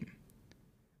blame.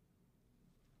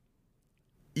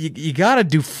 You gotta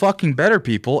do fucking better,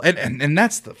 people. And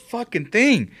that's the fucking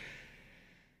thing.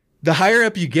 The higher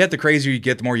up you get, the crazier you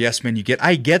get, the more yes men you get.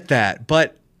 I get that,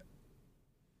 but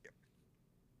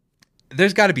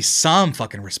there's got to be some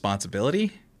fucking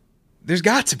responsibility. There's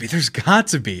got to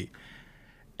be.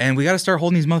 And we got to start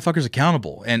holding these motherfuckers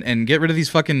accountable and get rid of these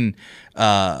fucking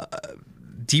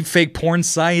deepfake porn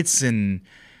sites. And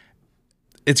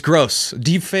it's gross.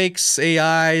 Deepfakes,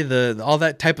 AI, all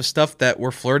that type of stuff that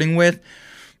we're flirting with.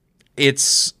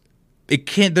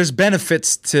 There's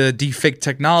benefits to deepfake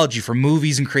technology for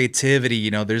movies and creativity.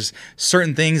 There's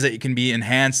certain things that can be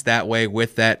enhanced that way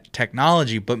with that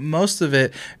technology, but most of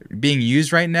it being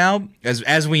used right now,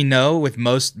 as we know with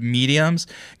most mediums,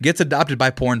 gets adopted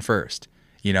by porn first.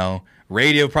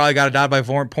 Radio probably got adopted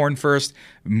by porn first.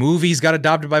 Movies got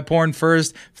adopted by porn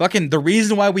first. Fucking the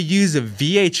reason why we use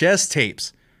VHS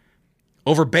tapes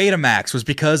over Betamax was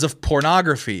because of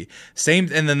pornography. And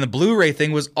then the Blu-ray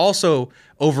thing was also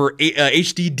over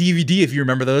HD DVD, if you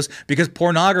remember those, because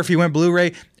pornography went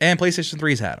Blu-ray and PlayStation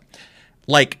 3's had them.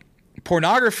 Like,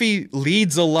 pornography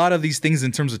leads a lot of these things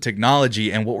in terms of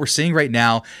technology, and what we're seeing right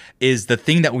now is the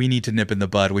thing that we need to nip in the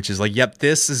bud, which is like, yep,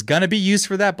 this is going to be used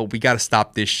for that, but we got to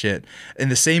stop this shit. In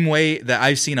the same way that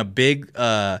I've seen a big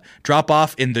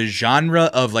drop-off in the genre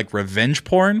of, like, revenge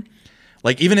porn.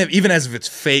 Like, even as if it's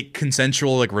fake,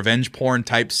 consensual, like, revenge porn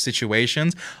type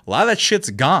situations, a lot of that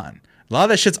shit's gone. A lot of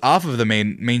that shit's off of the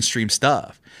mainstream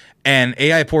stuff. And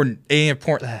AI porn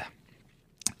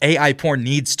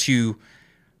needs to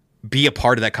be a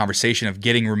part of that conversation of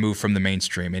getting removed from the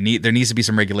mainstream. And there needs to be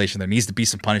some regulation. There needs to be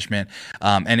some punishment.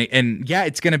 And yeah,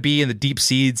 it's going to be in the deep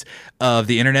seeds of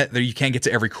the internet that you can't get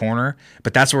to every corner,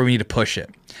 but that's where we need to push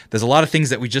it. There's a lot of things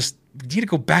that we just need to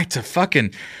go back to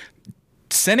fucking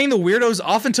sending the weirdos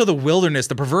off into the wilderness,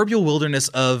 the proverbial wilderness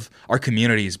of our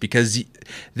communities, because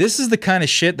this is the kind of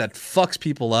shit that fucks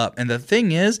people up. And the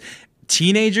thing is,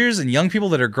 teenagers and young people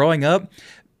that are growing up,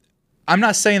 I'm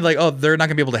not saying like, oh, they're not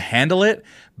gonna be able to handle it,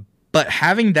 but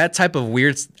having that type of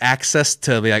weird access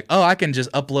to be like, oh, I can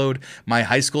just upload my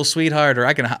high school sweetheart, or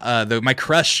I can my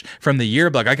crush from the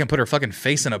yearbook, I can put her fucking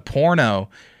face in a porno.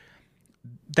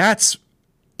 That's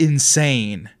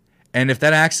insane. And if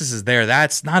that access is there,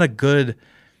 that's not a good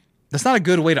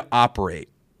way to operate.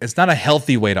 It's not a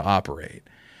healthy way to operate.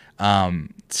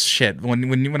 Shit.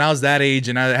 When I was that age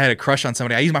and I had a crush on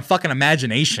somebody, I used my fucking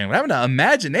imagination. What happened to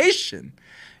imagination?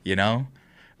 Oh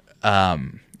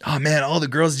man, all the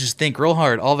girls just think real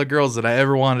hard. All the girls that I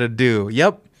ever wanted to do.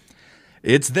 Yep.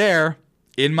 It's there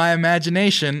in my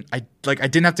imagination. I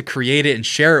didn't have to create it and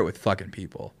share it with fucking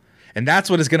people. And that's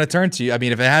what it's going to turn to. I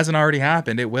mean, if it hasn't already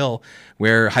happened, it will,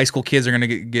 where high school kids are going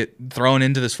to get thrown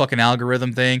into this fucking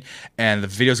algorithm thing, and the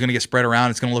video's going to get spread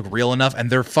around. It's going to look real enough, and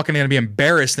they're fucking going to be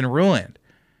embarrassed and ruined.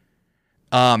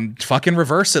 Fucking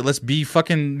reverse it. Let's be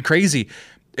fucking crazy.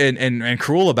 and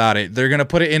cruel about it. They're gonna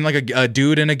put it in like a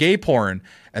dude in a gay porn,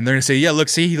 and they're gonna say, yeah, look,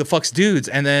 see, he fucks dudes,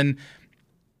 and then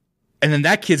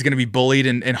that kid's gonna be bullied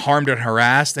and harmed and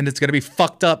harassed, and it's gonna be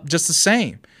fucked up just the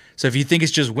same. So if you think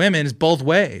it's just women, it's both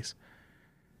ways.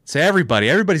 So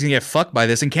everybody's gonna get fucked by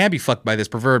this and can be fucked by this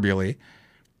proverbially.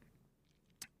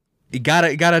 You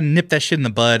gotta nip that shit in the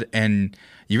bud, and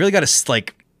you really gotta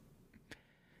like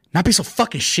not be so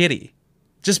fucking shitty.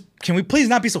 Just can we please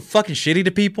not be so fucking shitty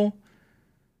to people?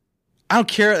 I don't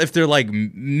care if they're like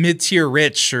mid-tier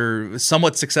rich or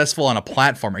somewhat successful on a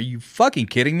platform. Are you fucking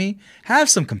kidding me? Have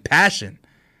some compassion.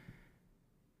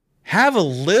 Have a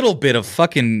little bit of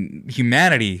fucking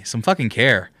humanity, some fucking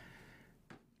care.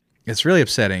 It's really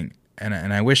upsetting,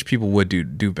 and I wish people would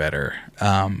do better.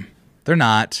 They're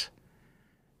not.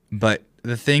 But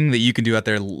the thing that you can do out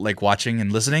there, like watching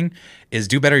and listening, is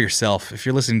do better yourself. If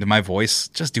you're listening to my voice,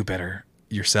 just do better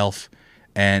yourself,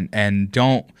 and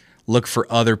don't look for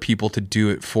other people to do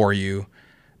it for you.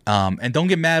 And don't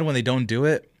get mad when they don't do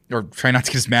it, or try not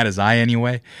to get as mad as I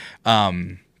anyway.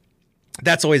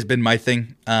 That's always been my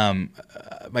thing.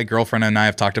 My girlfriend and I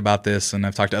have talked about this, and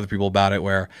I've talked to other people about it,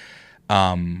 where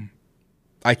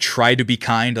I try to be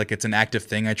kind, like it's an active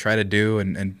thing I try to do,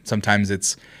 and sometimes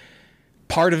it's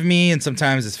part of me, and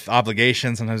sometimes it's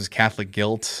obligation, sometimes it's Catholic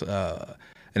guilt.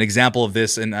 An example of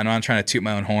this, and I'm not trying to toot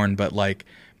my own horn, but like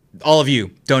all of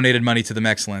you donated money to the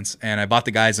Mexcellence, and I bought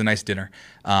the guys a nice dinner,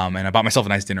 and I bought myself a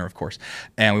nice dinner, of course.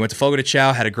 And we went to Fogo de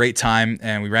Chao, had a great time,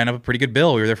 and we ran up a pretty good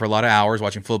bill. We were there for a lot of hours,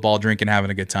 watching football, drinking, having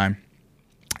a good time.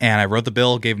 And I wrote the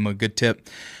bill, gave them a good tip,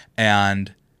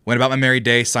 and went about my merry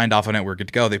day, signed off on it, we're good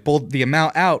to go. They pulled the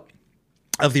amount out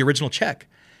of the original check,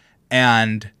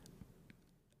 and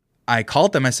I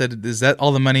called them. I said, is that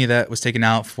all the money that was taken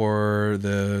out for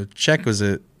the check? Was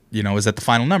it, was that the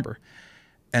final number?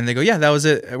 And they go, yeah, that was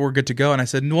it. We're good to go. And I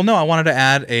said, well, no, I wanted to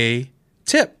add a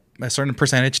tip, a certain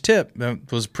percentage tip.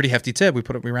 It was a pretty hefty tip.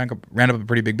 We ran up a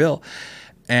pretty big bill.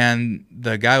 And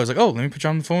the guy was like, oh, let me put you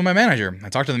on the phone with my manager. I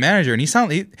talked to the manager, and he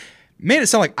made it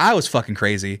sound like I was fucking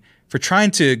crazy for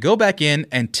trying to go back in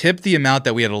and tip the amount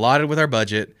that we had allotted with our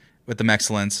budget with the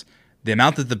Mexcellence, the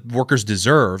amount that the workers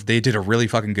deserve. They did a really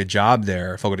fucking good job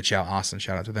there. Fogo de Chao, Austin,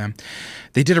 shout out to them.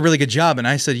 They did a really good job. And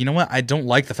I said, you know what? I don't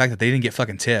like the fact that they didn't get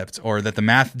fucking tipped, or that the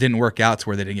math didn't work out to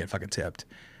where they didn't get fucking tipped.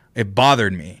 It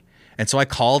bothered me. And so I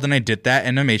called and I did that,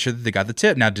 and I made sure that they got the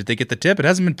tip. Now, did they get the tip? It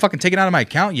hasn't been fucking taken out of my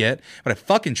account yet, but I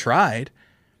fucking tried.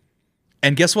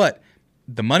 And guess what?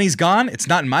 The money's gone. It's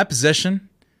not in my possession.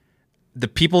 The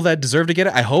people that deserve to get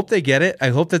it, I hope they get it. I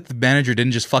hope that the manager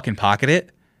didn't just fucking pocket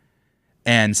it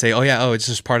and say, it's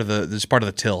just part of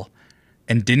the till,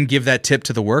 and didn't give that tip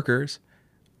to the workers.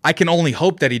 I can only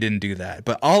hope that he didn't do that.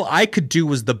 But all I could do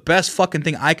was the best fucking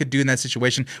thing I could do in that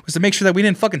situation was to make sure that we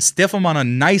didn't fucking stiff him on a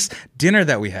nice dinner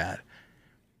that we had.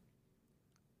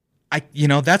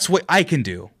 That's what I can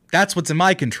do. That's what's in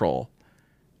my control.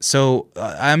 So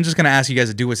I'm just going to ask you guys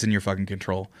to do what's in your fucking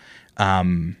control.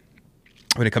 When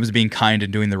it comes to being kind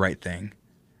and doing the right thing,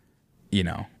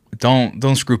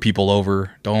 don't screw people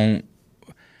over. Don't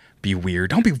be weird.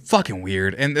 Don't be fucking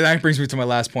weird. And that brings me to my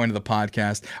last point of the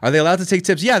podcast. Are they allowed to take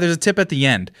tips? Yeah, there's a tip at the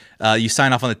end. You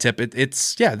sign off on the tip.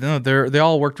 They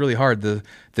all worked really hard. The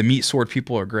meat sword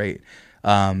people are great.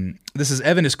 This is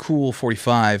Evan is cool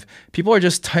 45. People are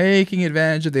just taking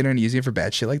advantage of the internet, using it for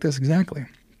bad shit like this. Exactly.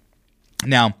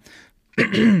 Now,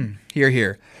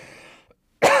 here.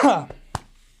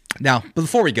 Now,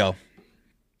 before we go,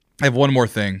 I have one more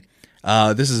thing.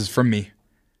 This is from me.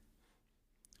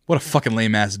 What a fucking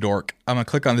lame ass dork. I'm gonna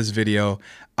click on this video.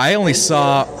 I only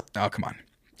saw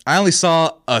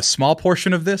a small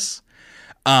portion of this.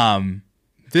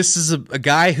 This is a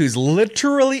guy who's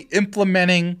literally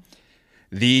implementing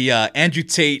the Andrew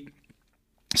Tate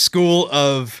school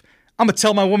of, I'm gonna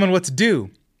tell my woman what to do,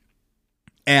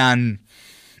 and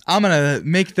I'm gonna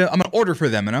order for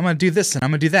them, and I'm gonna do this and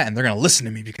I'm gonna do that, and they're gonna listen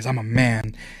to me because I'm a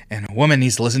man, and a woman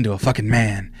needs to listen to a fucking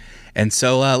man. And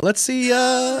so let's see.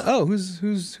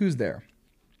 Who's there?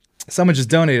 Someone just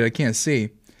donated. I can't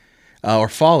see, or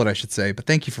followed, I should say. But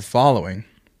thank you for following.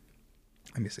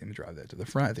 Let me see. Let me drive that to the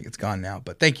front. I think it's gone now.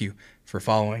 But thank you for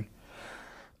following.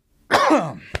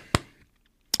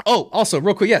 Oh, also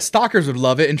real quick, yeah, stalkers would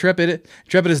love it. Intrepid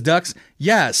as ducks.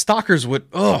 Yeah, stalkers would.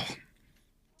 Oh.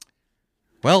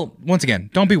 Well, once again,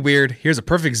 don't be weird. Here's a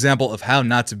perfect example of how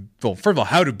not to. Well, first of all,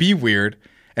 how to be weird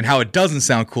and how it doesn't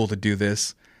sound cool to do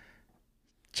this.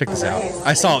 Check this out.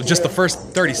 I saw just the first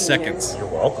 30 seconds. You're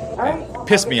welcome.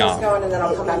 Pissed me off.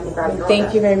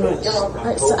 Thank you very much.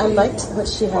 So I liked what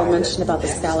she had mentioned about the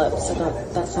scallops. So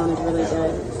that sounded really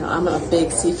good. I'm a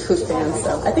big seafood fan,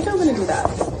 so I think I'm going to do that.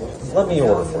 Let me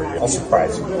order for you. I'll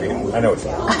surprise you. I know what you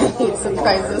want. I hate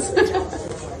surprises.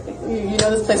 You know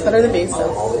this place better than me,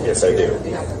 so. Yes, I do.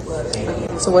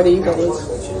 So what are you getting?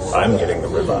 I'm getting the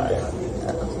ribeye.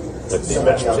 With the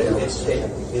mashed potatoes.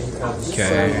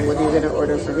 Okay. So what are you going to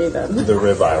order for me then? The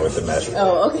ribeye with the mashed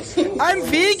potatoes. Oh, okay. I'm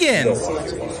vegan!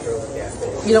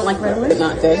 You don't like red meat?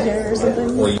 Not good here or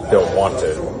something? Well, you don't want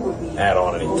to add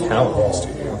on any calories to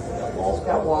you.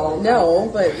 No,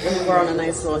 but we're on a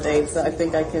nice little date, so I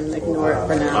think I can ignore it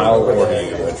for now. I'll order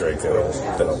you a drink that'll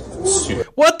suit.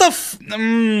 What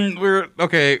the we're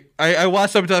okay. I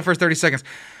watched up until the first 30 seconds.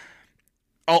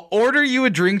 I'll order you a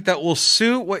drink that will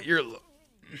suit what you're.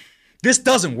 This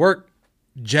doesn't work,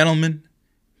 gentlemen.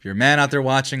 If you're a man out there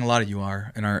watching, a lot of you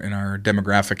are in our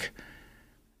demographic.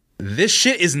 This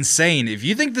shit is insane. If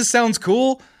you think this sounds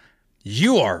cool,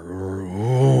 you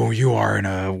are in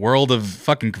a world of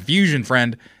fucking confusion,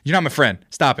 friend. You're not my friend.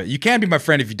 Stop it. You can't be my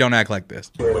friend if you don't act like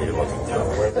this. What are you looking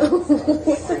for?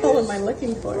 What the hell am I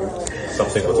looking for?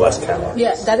 Something with less calories.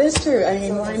 Yeah, that is true. I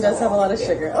mean, wine does have a lot of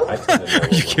sugar. Oh. Are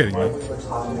you kidding me?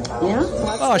 Yeah?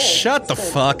 Oh, shut the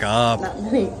fuck up. Not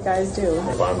many guys do.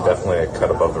 Well, I'm definitely a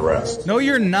cut above the rest. No,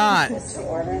 you're not.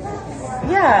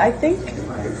 Yeah, I think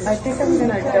I'm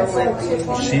gonna go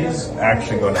with. She's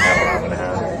actually going to have what I'm going to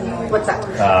have. What's that?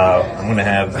 I'm going to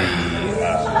have the.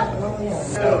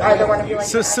 Either one of you like?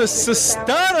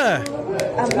 Stunner.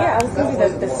 Yeah, I was gonna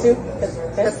do the soup.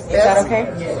 This. Is that okay?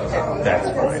 That's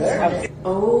fine.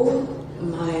 Oh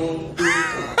my!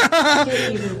 I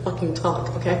can't even fucking talk.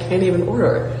 Okay, I can't even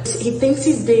order. He thinks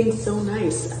he's being so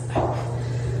nice.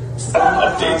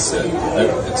 Updates it.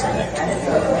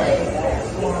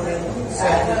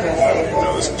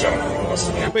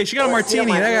 Wait, she got a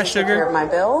martini. That got sugar. My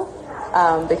bill.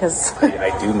 Because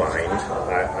I do mind.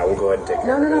 I will go ahead and take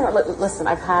care of it. No. Listen,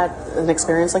 I've had an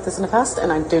experience like this in the past,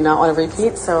 and I do not want to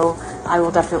repeat. So I will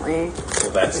definitely.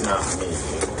 Well, that's not me.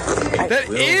 That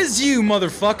is you,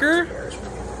 motherfucker.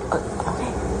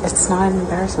 Okay, it's not an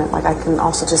embarrassment. Like I can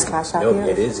also just cash out. No, you.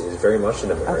 it is. It's very much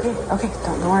an embarrassment. Okay.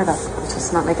 Don't worry about it.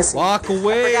 Just not make a scene. Walk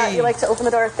away. I forgot you like to open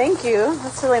the door. Thank you.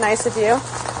 That's really nice of you. All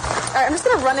right, I'm just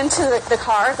gonna run into the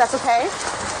car. If that's okay.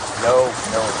 No.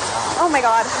 Oh my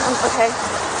God. Okay.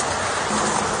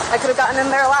 I could have gotten in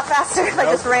there a lot faster if I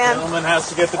just ran. Gentleman has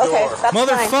to get the door. Okay, that's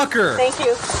Motherfucker. Fine. Thank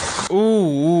you.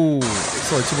 Ooh.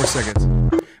 It's only 2 more seconds.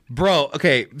 Bro,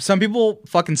 okay. Some people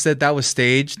fucking said that was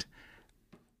staged.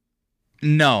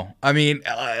 No. I mean,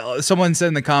 someone said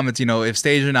in the comments, if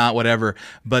staged or not, whatever.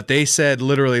 But they said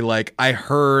literally, like, I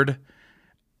heard.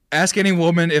 Ask any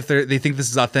woman if they think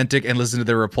this is authentic and listen to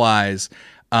their replies.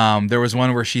 There was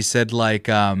one where she said, like,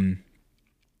 where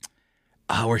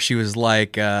she was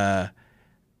like,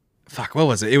 fuck, what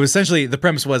was it? It was essentially, the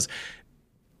premise was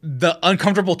the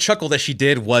uncomfortable chuckle that she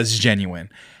did was genuine.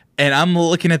 And I'm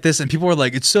looking at this and people were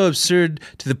like, it's so absurd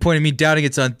to the point of me doubting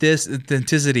its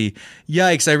authenticity.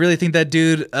 Yikes, I really think that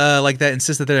dude like that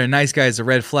insists that they're a nice guy is a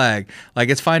red flag. Like,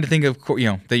 it's fine to think of,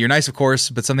 that you're nice, of course,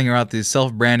 but something about the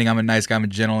self-branding, I'm a nice guy, I'm a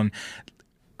gentleman,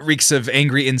 reeks of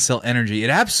angry incel energy. It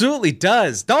absolutely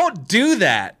does. Don't do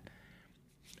that.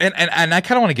 And I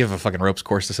kind of want to give a fucking ropes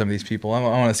course to some of these people. I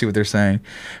want to see what they're saying.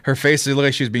 Her face looked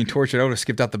like she was being tortured. I would have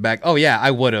skipped out the back. Oh yeah,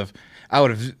 I would have. I would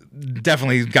have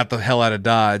definitely got the hell out of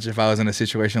Dodge if I was in a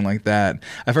situation like that.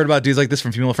 I've heard about dudes like this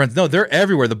from female friends. No, they're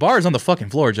everywhere. The bar is on the fucking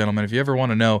floor, gentlemen. If you ever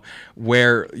want to know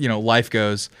where life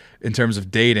goes in terms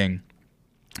of dating,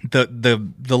 the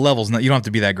levels. You don't have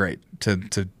to be that great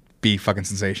to be fucking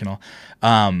sensational.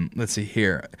 Let's see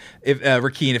here. If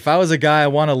Rakeen, if I was a guy, I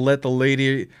want to let the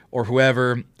lady or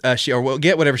whoever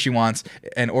get whatever she wants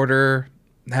and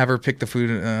have her pick the food.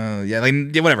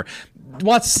 Whatever.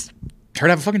 Wants her to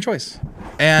have a fucking choice.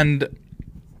 And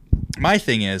my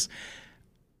thing is,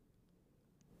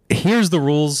 here's the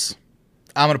rules.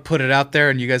 I'm gonna put it out there,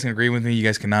 and you guys can agree with me. You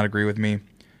guys cannot agree with me,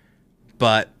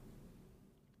 but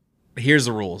here's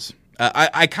the rules.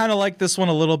 I kind of like this one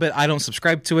a little bit. I don't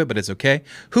subscribe to it, but it's okay.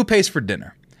 Who pays for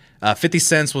dinner? 50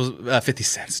 cents was 50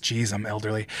 cents. Jeez, I'm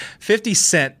elderly. 50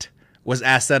 Cent was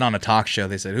asked that on a talk show.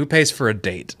 They said, who pays for a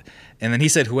date? And then he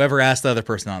said, whoever asked the other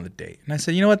person on the date. And I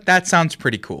said, you know what? That sounds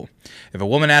pretty cool. If a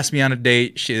woman asked me on a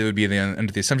date, it would be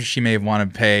under the assumption she may have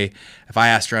wanted to pay. If I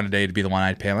asked her on a date, it'd be the one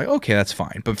I'd pay. I'm like, okay, that's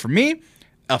fine. But for me,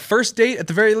 a first date at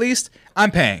the very least, I'm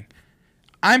paying.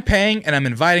 And I'm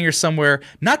inviting her somewhere,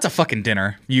 not to fucking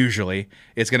dinner, usually.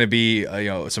 It's going to be,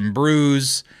 some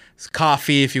brews,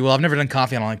 coffee, if you will. I've never done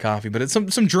coffee. I don't like coffee, but it's some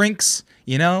drinks,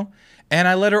 And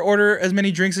I let her order as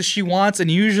many drinks as she wants, and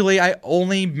usually I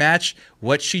only match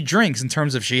what she drinks in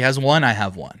terms of she has one, I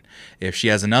have one. If she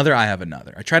has another, I have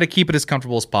another. I try to keep it as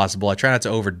comfortable as possible. I try not to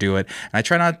overdo it, and I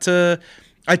try not to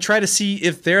I try to see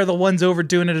if they're the ones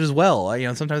overdoing it as well. You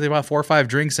know, sometimes they buy 4 or 5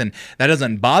 drinks, and that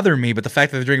doesn't bother me. But the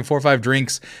fact that they're drinking 4 or 5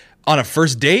 drinks on a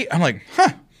first date, I'm like,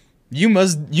 huh, you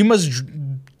must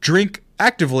drink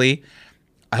actively.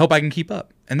 I hope I can keep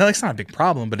up. And that's not a big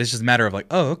problem, but it's just a matter of like,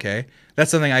 oh, okay. That's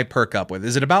something I perk up with.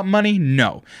 Is it about money?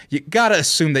 No. You got to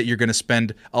assume that you're going to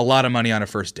spend a lot of money on a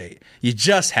first date. You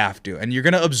just have to. And you're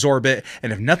going to absorb it.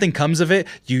 And if nothing comes of it,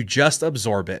 you just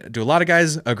absorb it. Do a lot of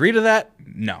guys agree to that?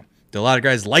 No. Do a lot of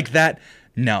guys like that?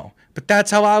 No. But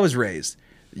that's how I was raised.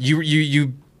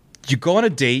 You go on a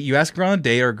date, you ask a girl on a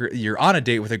date, or you're on a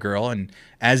date with a girl, and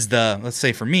as let's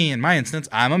say for me, in my instance,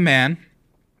 I'm a man.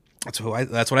 That's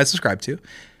what I subscribe to.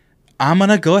 I'm going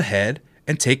to go ahead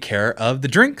and take care of the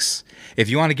drinks. If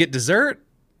you want to get dessert,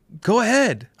 go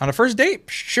ahead. On a first date,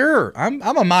 sure. I'm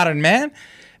a modern man.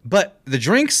 But the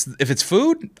drinks, if it's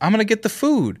food, I'm going to get the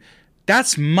food.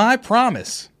 That's my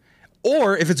promise.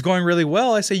 Or if it's going really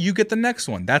well, I say, you get the next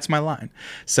one. That's my line.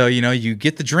 So, you know, you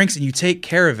get the drinks and you take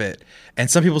care of it. And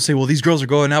some people say, well, these girls are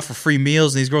going out for free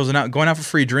meals and these girls are not going out for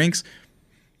free drinks.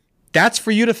 That's for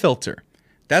you to filter.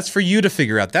 That's for you to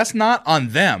figure out. That's not on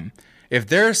them. If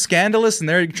they're scandalous and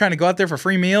they're trying to go out there for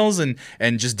free meals and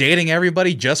just dating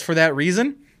everybody just for that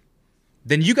reason,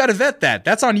 then you got to vet that.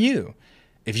 That's on you.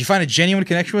 If you find a genuine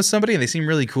connection with somebody and they seem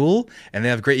really cool and you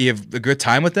have a good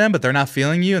time with them, but they're not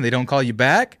feeling you and they don't call you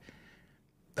back,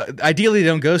 ideally they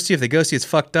don't ghost you. If they ghost you, it's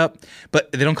fucked up.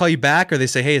 But they don't call you back, or they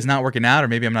say, hey, it's not working out, or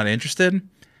maybe I'm not interested.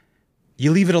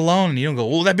 You leave it alone and you don't go,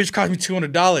 well, that bitch cost me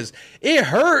 $200. It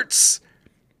hurts.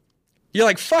 You're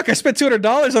like, fuck, I spent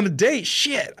 $200 on a date.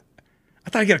 Shit. I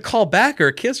thought I'd get a call back or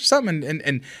a kiss or something.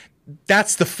 And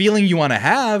that's the feeling you want to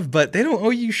have, but they don't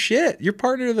owe you shit. Your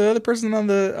partner, the other person on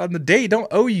the date, don't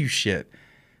owe you shit.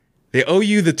 They owe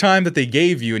you the time that they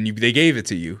gave you, and they gave it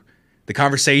to you. The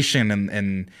conversation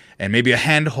and maybe a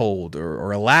handhold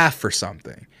or a laugh or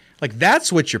something. Like,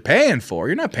 that's what you're paying for.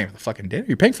 You're not paying for the fucking dinner.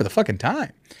 You're paying for the fucking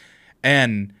time.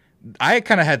 And I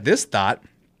kind of had this thought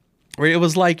where it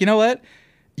was like, you know what?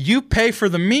 You pay for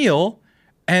the meal,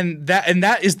 and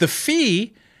that is the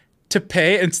fee to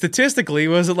pay. And statistically,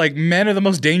 was it like men are the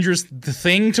most dangerous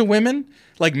thing to women?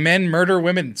 Like, men murder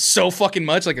women so fucking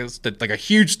much, like a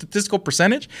huge statistical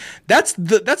percentage. That's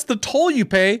the toll you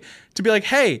pay to be like,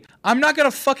 hey, I'm not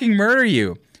gonna fucking murder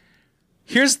you.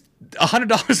 Here's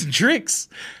 $100 in drinks.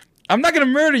 I'm not gonna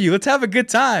murder you. Let's have a good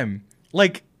time.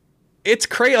 Like, it's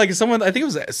crazy. Like, someone, I think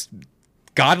it was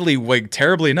godly, like,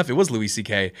 terribly enough, it was Louis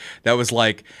C.K. that was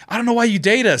like, I don't know why you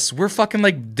date us. We're fucking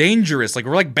like dangerous. Like,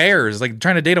 we're like bears, like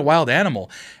trying to date a wild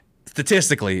animal.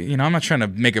 Statistically, you know, I'm not trying to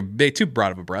make a big too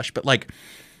broad of a brush, but like,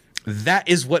 that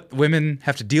is what women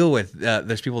have to deal with.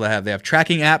 There's people that have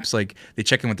tracking apps, like they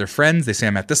check in with their friends. They say,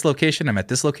 I'm at this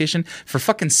location for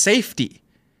fucking safety.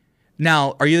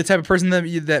 Now, are you the type of person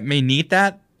that may need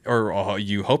that? Or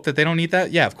you hope that they don't need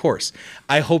that? Yeah, of course.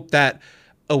 I hope that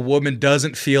a woman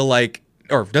doesn't feel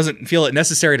it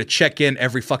necessary to check in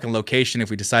every fucking location if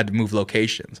we decide to move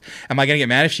locations. Am I going to get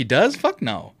mad if she does? Fuck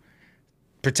no.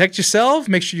 Protect yourself.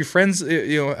 Make sure your friends,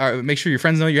 make sure your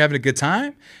friends know you're having a good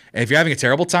time. And if you're having a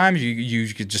terrible time,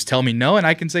 you could just tell me no, and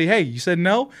I can say, hey, you said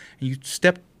no, and you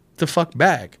step the fuck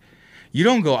back. You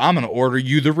don't go, I'm going to order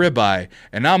you the ribeye,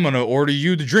 and I'm going to order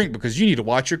you the drink because you need to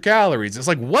watch your calories. It's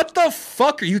like, what the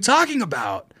fuck are you talking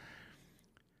about?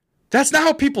 That's not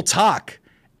how people talk.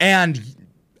 And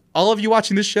all of you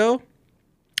watching this show,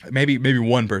 maybe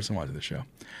one person watching this show,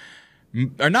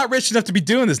 are not rich enough to be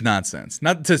doing this nonsense.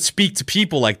 Not to speak to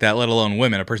people like that, let alone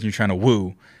women, a person you're trying to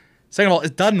woo. Second of all,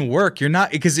 it doesn't work. You're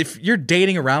not, because if you're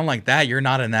dating around like that, you're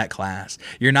not in that class.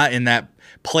 You're not in that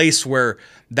place where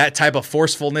that type of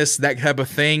forcefulness, that type of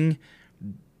thing,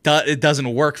 it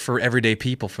doesn't work for everyday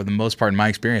people for the most part, in my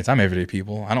experience. I'm everyday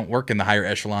people. I don't work in the higher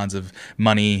echelons of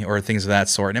money or things of that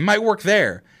sort. And it might work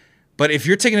there. But if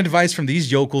you're taking advice from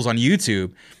these yokels on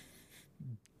YouTube,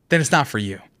 then it's not for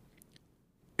you.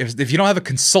 If you don't have a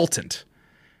consultant,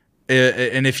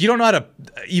 and if you don't know how to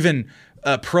even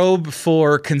probe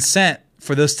for consent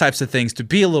for those types of things, to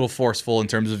be a little forceful in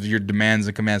terms of your demands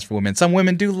and commands for women. Some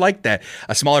women do like that.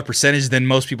 A smaller percentage than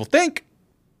most people think.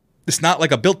 It's not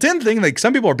like a built-in thing. Like,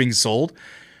 some people are being sold.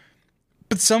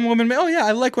 But some women, oh yeah,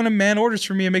 I like when a man orders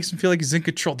for me. It makes him feel like he's in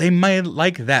control. They might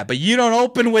like that. But you don't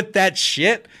open with that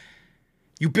shit.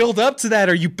 You build up to that,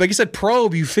 or you, like I said,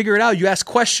 probe. You figure it out. You ask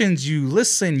questions. You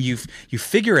listen. You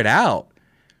figure it out.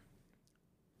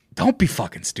 Don't be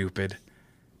fucking stupid.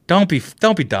 Don't be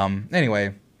dumb.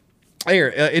 Anyway, here,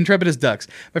 intrepid as ducks.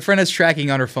 My friend has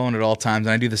tracking on her phone at all times,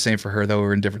 and I do the same for her, though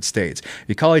we're in different states.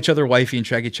 We call each other wifey and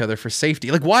track each other for safety.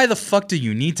 Like, why the fuck do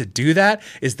you need to do that?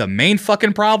 Is the main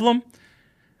fucking problem.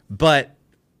 But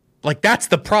Like, that's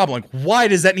the problem. Like, why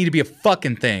does that need to be a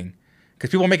fucking thing? Because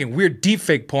people are making weird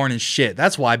deepfake porn and shit.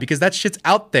 That's why, because that shit's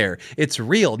out there. It's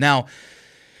real. Now,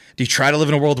 do you try to live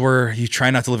in a world where you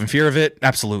try not to live in fear of it?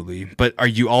 Absolutely. But are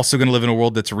you also going to live in a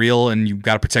world that's real and you've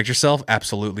got to protect yourself?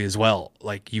 Absolutely as well.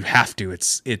 Like, you have to.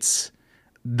 It's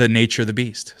the nature of the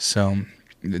beast. So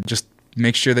just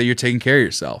make sure that you're taking care of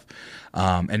yourself.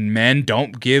 And men,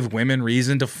 don't give women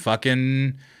reason to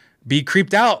fucking be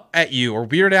creeped out at you or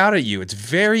weirded out at you. It's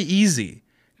very easy.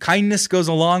 Kindness goes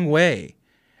a long way.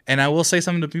 And I will say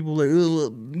something to people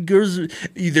like, girls,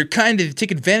 they're kind to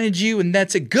take advantage of you and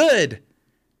that's it. Good.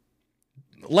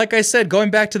 Like I said,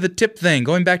 going back to the tip thing,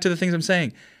 going back to the things I'm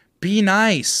saying, be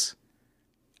nice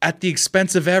at the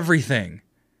expense of everything.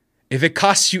 If it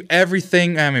costs you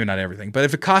everything, maybe not everything, but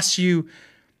if it costs you,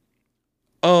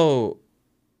 a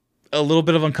little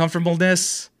bit of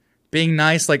uncomfortableness, being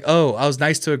nice, like, I was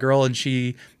nice to a girl and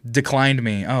she declined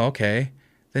me. Oh, okay.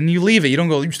 Then you leave it. You don't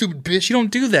go, you stupid bitch. You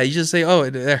don't do that. You just say,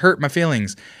 it hurt my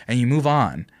feelings. And you move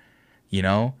on. You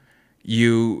know?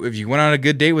 If you went on a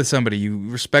good date with somebody, you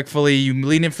respectfully, you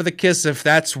lean in for the kiss if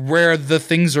that's where the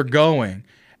things are going.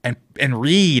 And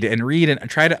read and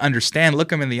try to understand, look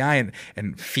them in the eye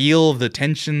and feel the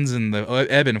tensions and the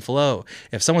ebb and flow.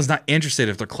 If someone's not interested,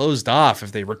 if they're closed off,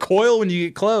 if they recoil when you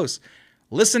get close,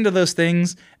 listen to those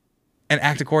things and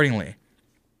act accordingly.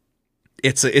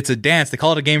 It's a dance. They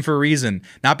call it a game for a reason.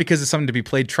 Not because it's something to be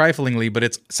played triflingly, but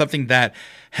it's something that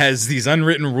has these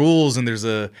unwritten rules and there's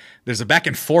a back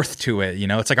and forth to it. You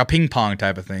know, it's like a ping pong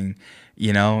type of thing.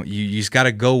 You know, you just got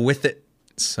to go with it.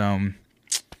 So,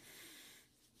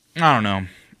 I don't know.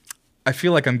 I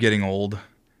feel like I'm getting old.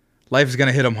 Life is going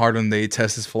to hit them hard when they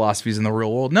test his philosophies in the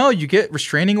real world. No, you get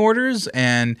restraining orders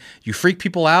and you freak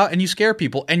people out and you scare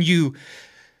people and you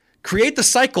create the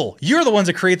cycle. You're the ones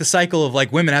that create the cycle of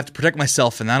like, women, I have to protect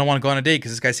myself and I don't want to go on a date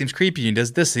because this guy seems creepy and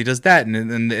does this, he does that,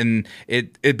 and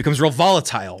it becomes real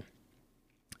volatile.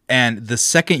 And the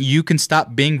second you can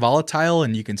stop being volatile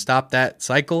and you can stop that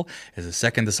cycle is the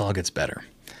second this all gets better.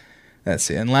 That's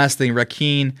it. And last thing,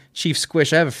 Rakeen, Chief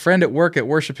Squish, I have a friend at work that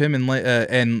worship him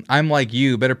and I'm like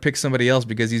you, better pick somebody else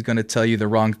because he's going to tell you the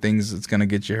wrong things that's going to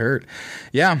get you hurt.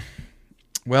 Yeah.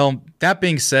 Well, that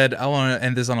being said, I want to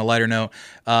end this on a lighter note.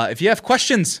 If you have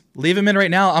questions, leave them in right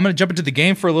now. I'm going to jump into the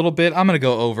game for a little bit. I'm going to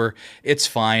go over. It's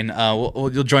fine.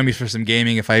 You'll join me for some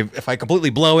gaming. If I completely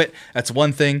blow it, that's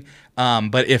one thing.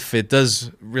 But if it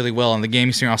does really well on the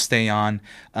gaming stream, I'll stay on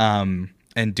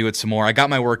and do it some more. I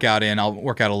got my workout in. I'll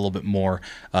work out a little bit more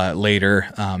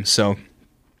later. So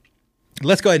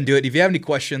let's go ahead and do it. If you have any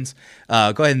questions, go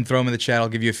ahead and throw them in the chat. I'll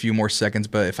give you a few more seconds.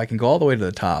 But if I can go all the way to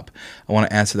the top, I want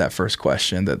to answer that first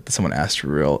question that someone asked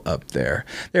real up there.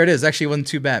 There it is. Actually, it wasn't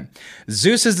too bad.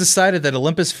 Zeus has decided that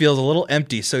Olympus feels a little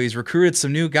empty, so he's recruited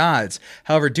some new gods.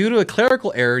 However, due to a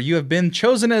clerical error, you have been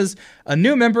chosen as a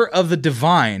new member of the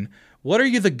Divine. What are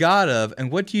you the god of,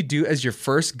 and what do you do as your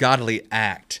first godly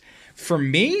act? For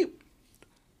me,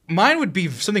 mine would be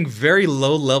something very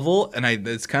low level, and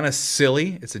it's kind of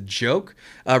silly. It's a joke.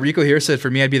 Rico here said, for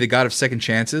me, I'd be the god of second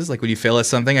chances. Like when you fail at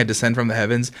something, I descend from the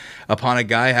heavens upon a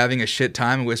guy having a shit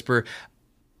time and whisper,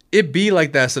 it be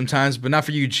like that sometimes, but not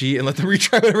for you, G, and let them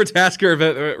retry whatever task or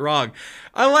event went wrong.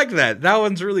 I like that. That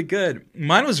one's really good.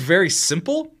 Mine was very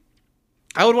simple.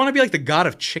 I would want to be like the god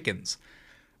of chickens.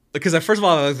 Because first of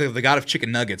all, I was the god of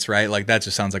chicken nuggets, right? Like that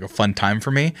just sounds like a fun time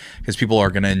for me because people are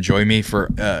going to enjoy me for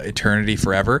eternity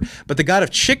forever. But the god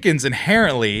of chickens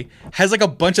inherently has like a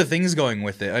bunch of things going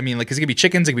with it. I mean, like, cause it could be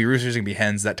chickens, it could be roosters, it could be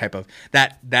hens, that type of,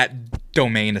 that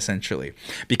domain essentially.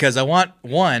 Because I want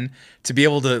one to be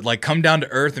able to like come down to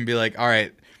earth and be like, all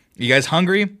right, you guys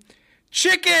hungry?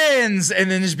 Chickens! And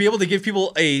then just be able to give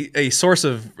people a source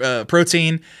of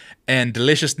protein and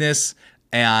deliciousness.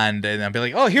 And I'll be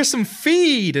like, oh, here's some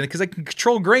feed, and because I can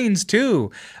control grains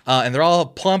too, and they're all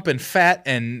plump and fat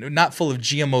and not full of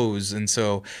GMOs, and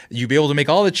so you'll be able to make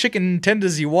all the chicken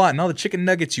tenders you want and all the chicken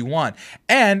nuggets you want.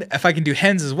 And if I can do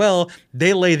hens as well,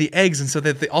 they lay the eggs, and so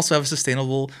that they also have a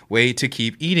sustainable way to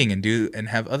keep eating and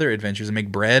have other adventures and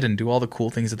make bread and do all the cool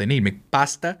things that they need, make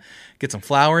pasta, get some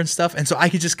flour and stuff, and so I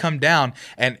could just come down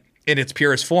and, in its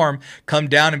purest form, come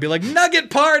down and be like, nugget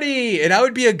party! And I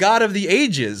would be a god of the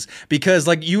ages because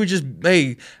like you would just,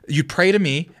 hey, you pray to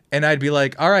me and I'd be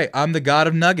like, all right, I'm the god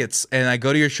of nuggets. And I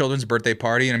go to your children's birthday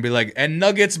party and I'd be like, and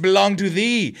nuggets belong to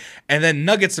thee. And then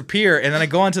nuggets appear and then I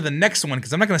go on to the next one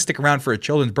because I'm not going to stick around for a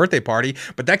children's birthday party,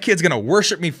 but that kid's going to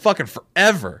worship me fucking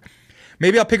forever.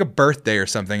 Maybe I'll pick a birthday or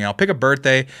something and I'll pick a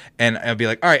birthday and I'll be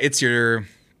like, all right, it's your,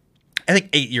 I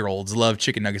think 8-year-olds love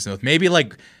chicken nuggets and milk. Maybe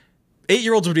like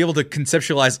 8-year-olds would be able to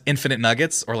conceptualize infinite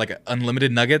nuggets or like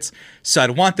unlimited nuggets. So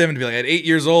I'd want them to be like, at 8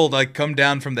 years old, like come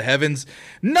down from the heavens,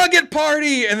 nugget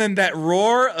party, and then that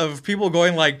roar of people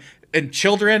going like, and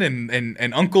children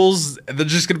and uncles, they're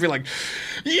just gonna be like,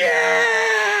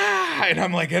 yeah, and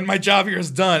I'm like, and my job here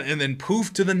is done, and then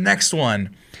poof to the next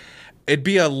one. It'd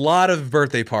be a lot of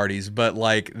birthday parties, but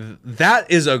like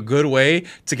that is a good way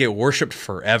to get worshipped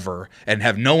forever and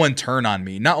have no one turn on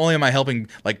me. Not only am I helping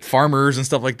like farmers and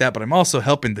stuff like that, but I'm also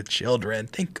helping the children.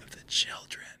 Think of the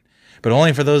children. But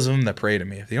only for those of them that pray to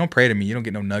me. If they don't pray to me, you don't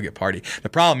get no nugget party. The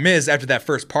problem is, after that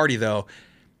first party though,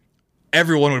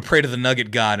 everyone would pray to the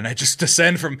nugget god, and I just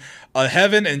descend from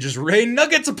heaven and just rain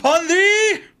nuggets upon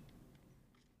thee.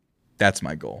 That's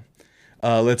my goal.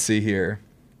 Let's see here.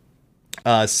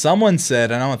 Someone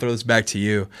said, and I want to throw this back to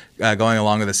you, going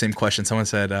along with the same question. Someone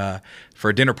said, for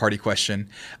a dinner party question,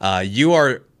 you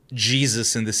are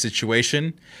Jesus in this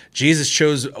situation. Jesus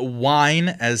chose wine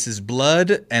as his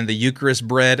blood and the Eucharist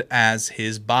bread as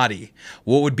his body.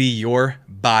 What would be your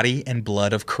body and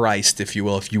blood of Christ, if you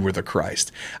will, if you were the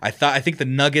Christ? I think the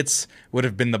nuggets would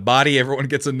have been the body. Everyone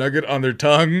gets a nugget on their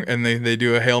tongue and they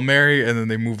do a Hail Mary and then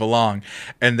they move along.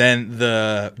 And then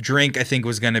the drink, I think,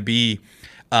 was going to be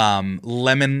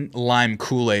lemon lime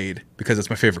Kool-Aid, because it's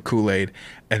my favorite Kool-Aid.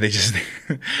 And they just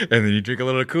and then you drink a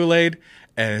little Kool-Aid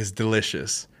and it's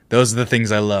delicious. Those are the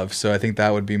things I love. So I think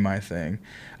that would be my thing.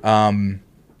 There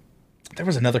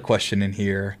was another question in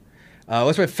here.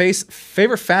 What's my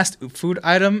favorite fast food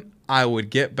item I would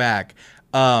get back?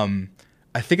 I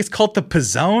think it's called the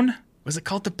Pizzone. Was it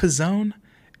called the Pizzone?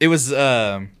 It was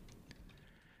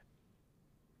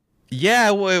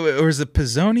yeah, or is it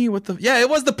Pizzoni? Yeah, it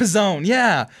was the Pizzone.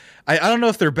 Yeah. I don't know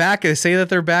if they're back. They say that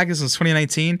they're back. This was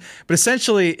 2019. But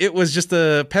essentially, it was just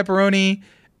a pepperoni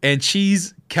and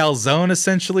cheese calzone,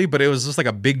 essentially. But it was just like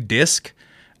a big disc.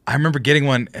 I remember getting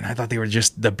one, and I thought they were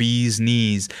just the bee's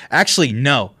knees. Actually,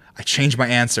 no. I changed my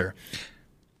answer.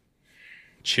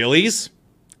 Chili's?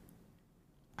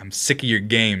 I'm sick of your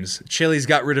games. Chili's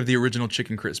got rid of the original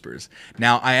chicken crispers.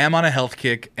 Now, I am on a health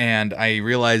kick, and I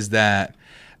realized that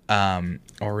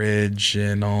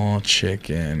original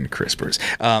chicken crispers.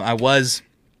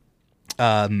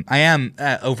 I am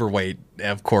overweight,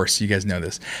 of course. You guys know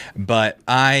this, but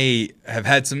I have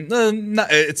had some.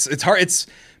 It's hard.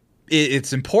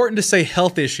 It's important to say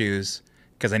health issues,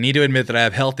 because I need to admit that I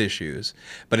have health issues.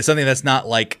 But it's something that's not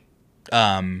like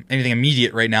anything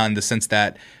immediate right now, in the sense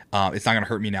that it's not going to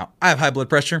hurt me now. I have high blood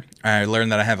pressure. I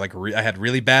learned that I have I had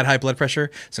really bad high blood pressure,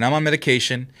 so now I'm on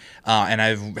medication, and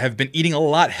I have been eating a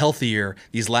lot healthier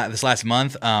this last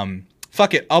month.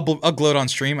 Fuck it, I'll gloat on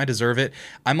stream. I deserve it.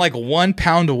 I'm like 1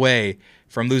 pound away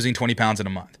from losing 20 pounds in a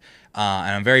month,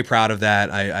 and I'm very proud of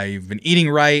that. I've been eating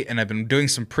right, and I've been doing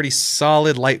some pretty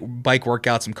solid light bike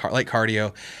workouts, some light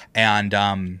cardio, and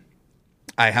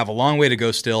I have a long way to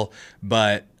go still,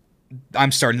 but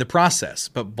I'm starting the process.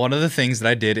 But one of the things that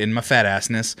I did in my fat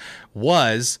assness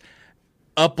was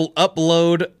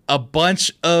upload a bunch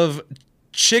of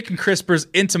chicken crispers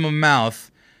into my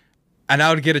mouth, and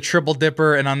I would get a triple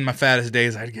dipper, and on my fattest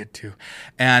days I'd get 2,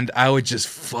 and I would just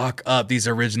fuck up these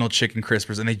original chicken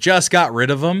crispers. And they just got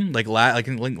rid of them late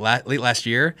last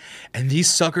year, and these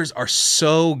suckers are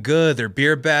so good. They're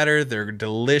beer batter, they're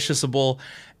deliciousable,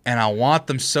 and I want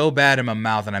them so bad in my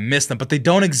mouth, and I miss them, but they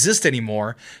don't exist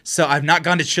anymore. So I've not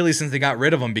gone to Chili's since they got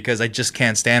rid of them, because I just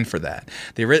can't stand for that.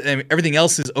 Everything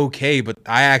else is okay, but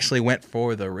I actually went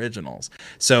for the originals.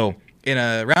 So in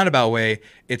a roundabout way,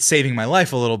 it's saving my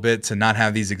life a little bit to not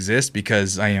have these exist,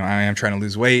 because I am trying to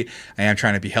lose weight. I am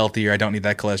trying to be healthier. I don't need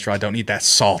that cholesterol. I don't need that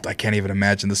salt. I can't even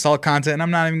imagine the salt content, and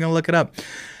I'm not even going to look it up.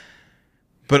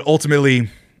 But ultimately,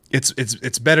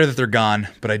 it's better that they're gone,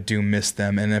 but I do miss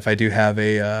them. And if I do have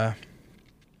a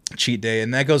cheat day,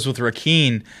 and that goes with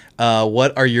Rakeen,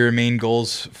 what are your main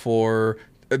goals for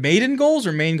maiden goals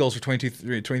or main goals for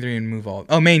 23 and move all?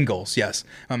 Oh, main goals, yes.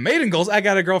 Maiden goals, I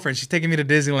got a girlfriend. She's taking me to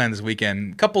Disneyland this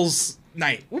weekend. Couples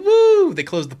night. Woo! They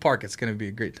closed the park. It's going to be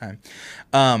a great time.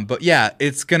 But yeah,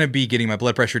 it's going to be getting my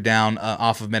blood pressure down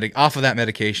off of that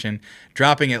medication,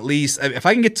 dropping at least, if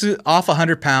I can get to off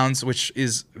 100 pounds, which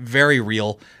is very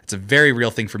real. It's a very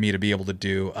real thing for me to be able to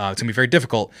do. It's going to be very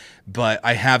difficult, but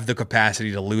I have the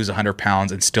capacity to lose 100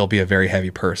 pounds and still be a very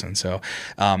heavy person. So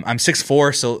I'm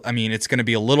 6'4", so I mean, it's going to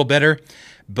be a little better,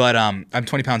 but I'm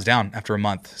 20 pounds down after a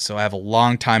month. So I have a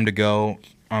long time to go.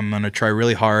 I'm going to try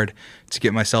really hard to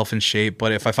get myself in shape.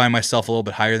 But if I find myself a little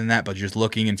bit higher than that, but just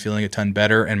looking and feeling a ton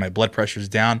better, and my blood pressure's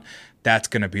down, that's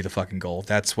going to be the fucking goal.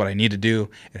 That's what I need to do.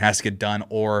 It has to get done.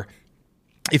 Or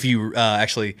if you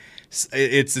actually,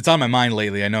 it's on my mind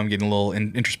lately. I know I'm getting a little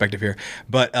introspective here.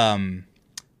 But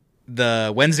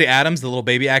the Wednesday Addams, the little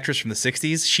baby actress from the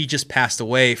 60s, she just passed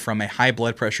away from a high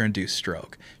blood pressure induced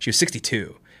stroke. She was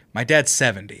 62. My dad's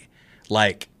 70.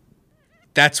 Like,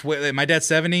 that's what my dad's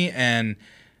 70, and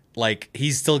like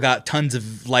he's still got tons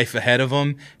of life ahead of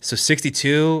him. So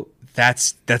 62,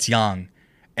 that's young.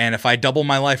 And if I double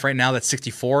my life right now, that's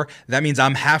 64. That means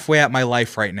I'm halfway at my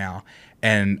life right now.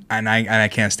 And I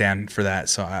can't stand for that.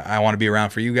 So I want to be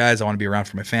around for you guys. I want to be around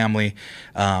for my family,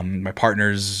 my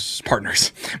partners,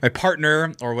 my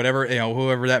partner, or whatever,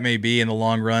 whoever that may be in the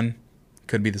long run.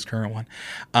 Could be this current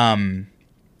one.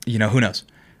 Who knows?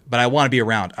 But I want to be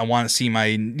around. I want to see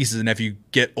my nieces and nephew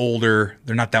get older.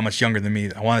 They're not that much younger than me.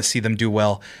 I want to see them do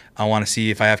well. I want to see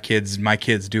if I have kids, my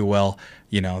kids do well.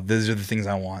 Those are the things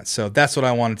I want. So that's what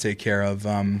I want to take care of.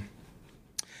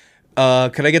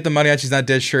 Could I get the Mariachi's Not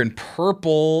Dead shirt in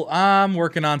purple? I'm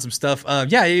working on some stuff.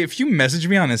 Yeah, if you message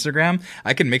me on Instagram,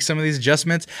 I can make some of these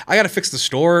adjustments. I got to fix the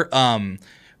store. I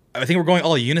think we're going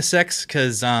all unisex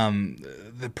because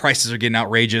the prices are getting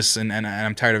outrageous, and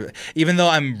I'm tired of it. Even though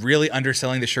I'm really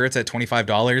underselling the shirts at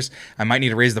 $25, I might need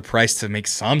to raise the price to make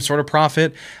some sort of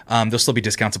profit. There'll still be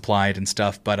discounts applied and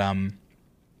stuff, but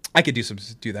I could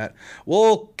do that.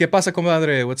 Wolk, ¿qué pasa,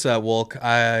 compadre? What's up, Wolk?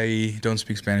 I don't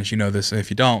speak Spanish. You know this. If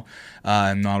you don't, no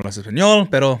hablas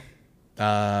español, pero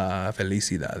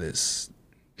felicidades.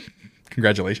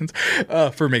 Congratulations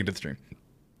for making it to the stream.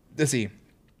 Let's see.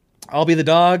 I'll be the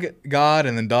dog god,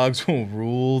 and then dogs will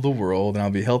rule the world, and I'll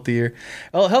be healthier.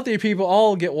 Well, healthier people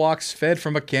all get walks fed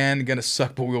from a can. Gonna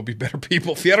suck, but we'll be better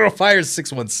people. Fierro Fires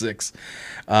 616.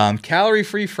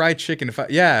 Calorie-free fried chicken.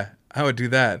 Yeah, I would do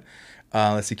that.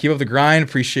 Let's see. Keep up the grind.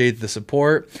 Appreciate the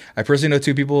support. I personally know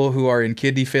 2 people who are in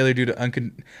kidney failure due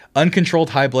to uncontrolled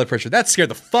high blood pressure. That scared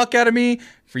the fuck out of me.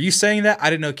 For you saying that, I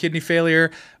didn't know kidney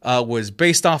failure was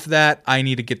based off of that. I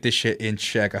need to get this shit in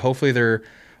check. Hopefully they're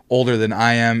older than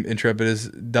I am. Intrepid as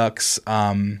ducks.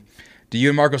 Do you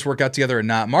and Marcos work out together or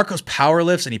not? Marcos power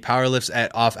lifts, and he power lifts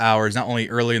at off hours, not only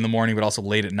early in the morning, but also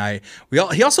late at night.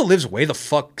 He also lives way the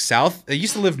fuck south. He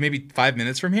used to live maybe 5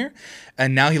 minutes from here,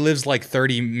 and now he lives like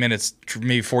 30 minutes,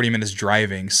 maybe 40 minutes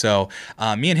driving. So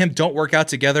me and him don't work out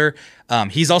together.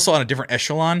 He's also on a different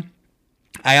echelon.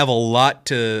 I have a lot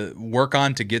to work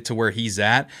on to get to where he's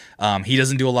at. He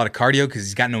doesn't do a lot of cardio because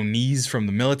he's got no knees from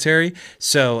the military.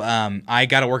 So I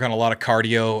got to work on a lot of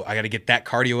cardio. I got to get that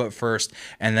cardio up first.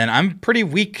 And then I'm pretty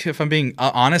weak, if I'm being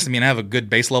honest. I mean, I have a good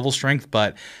base level strength,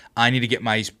 but I need to get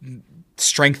my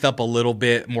strength up a little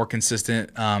bit more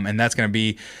consistent. And that's going to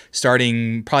be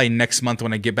starting probably next month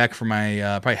when I get back from my,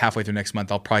 probably halfway through next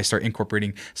month, I'll probably start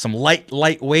incorporating some light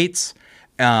weights.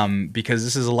 Because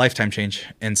this is a lifetime change,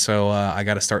 and so I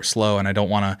got to start slow, and I don't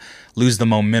want to lose the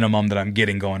momentum that I'm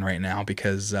getting going right now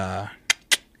because, I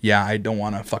don't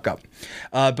want to fuck up.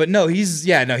 But no, he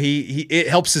it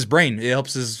helps his brain, it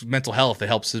helps his mental health, it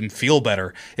helps him feel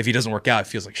better. If he doesn't work out, it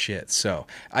feels like shit. So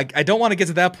I don't want to get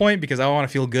to that point because I want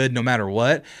to feel good no matter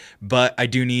what. But I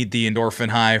do need the endorphin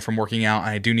high from working out, and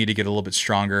I do need to get a little bit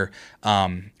stronger.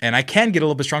 And I can get a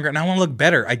little bit stronger, and I want to look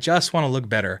better. I just want to look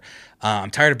better.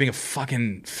 I'm tired of being a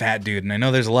fucking fat dude, and I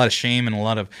know there's a lot of shame and a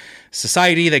lot of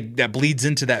society that bleeds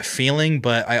into that feeling,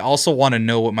 but I also want to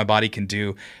know what my body can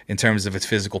do in terms of its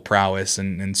physical prowess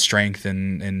and strength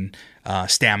and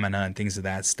stamina and things of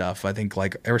that stuff. I think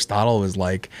like Aristotle was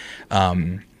like,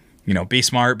 be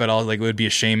smart, but it would be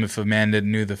a shame if a man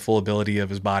didn't know the full ability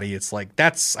of his body. It's like,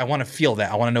 I want to feel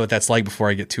that. I want to know what that's like before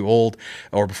I get too old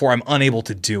or before I'm unable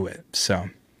to do it. So,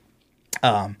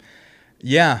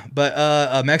 yeah, but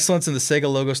Mexcellence in the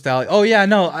Sega logo style. Oh yeah,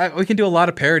 no, we can do a lot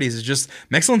of parodies. It's just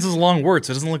Mexcellence is a long word,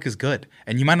 so it doesn't look as good,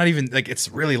 and you might not even it's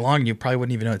really long. And you probably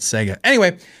wouldn't even know it's Sega.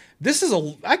 Anyway,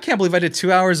 I can't believe I did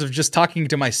 2 hours of just talking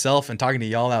to myself and talking to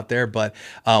y'all out there. But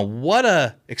what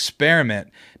a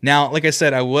experiment! Now, like I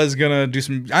said, I am gonna do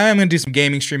some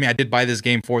gaming streaming. I did buy this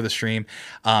game for the stream.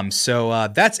 So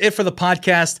that's it for the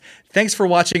podcast. Thanks for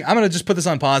watching. I'm going to just put this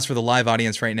on pause for the live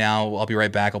audience right now. I'll be right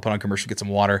back. I'll put on commercial, get some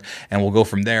water, and we'll go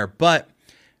from there. But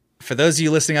for those of you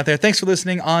listening out there, thanks for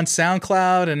listening on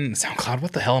SoundCloud.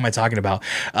 What the hell am I talking about?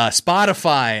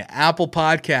 Spotify, Apple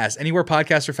Podcasts, anywhere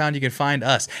podcasts are found, you can find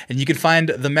us. And you can find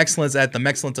The Mexcellence at The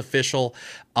Mexcellence Official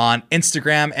on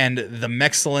Instagram and The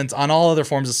Mexcellence on all other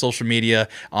forms of social media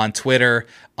on Twitter.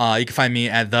 You can find me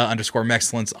at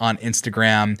 _Mexcellence on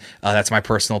Instagram. That's my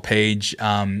personal page,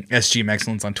 SG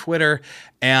Mexcellence on Twitter.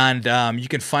 And you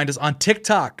can find us on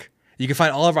TikTok. You can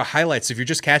find all of our highlights. So if you're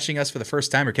just catching us for the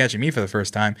first time or catching me for the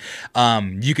first time,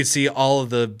 you can see all of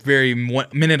the very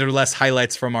minute or less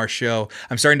highlights from our show.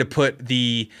 I'm starting to put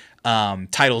the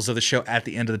titles of the show at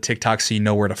the end of the TikTok so you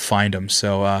know where to find them.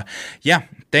 So yeah,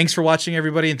 thanks for watching,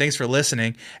 everybody, and thanks for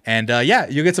listening. And yeah,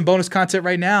 you'll get some bonus content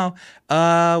right now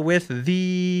with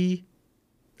the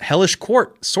Hellish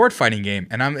Court sword fighting game,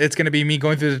 and it's going to be me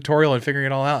going through the tutorial and figuring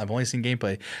it all out. I've only seen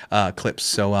gameplay clips,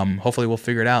 so hopefully we'll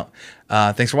figure it out.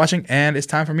 Thanks for watching, and it's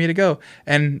time for me to go.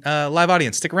 And live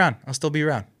audience, stick around. I'll still be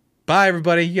around. Bye,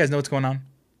 everybody. You guys know what's going on.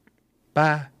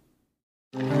 Bye.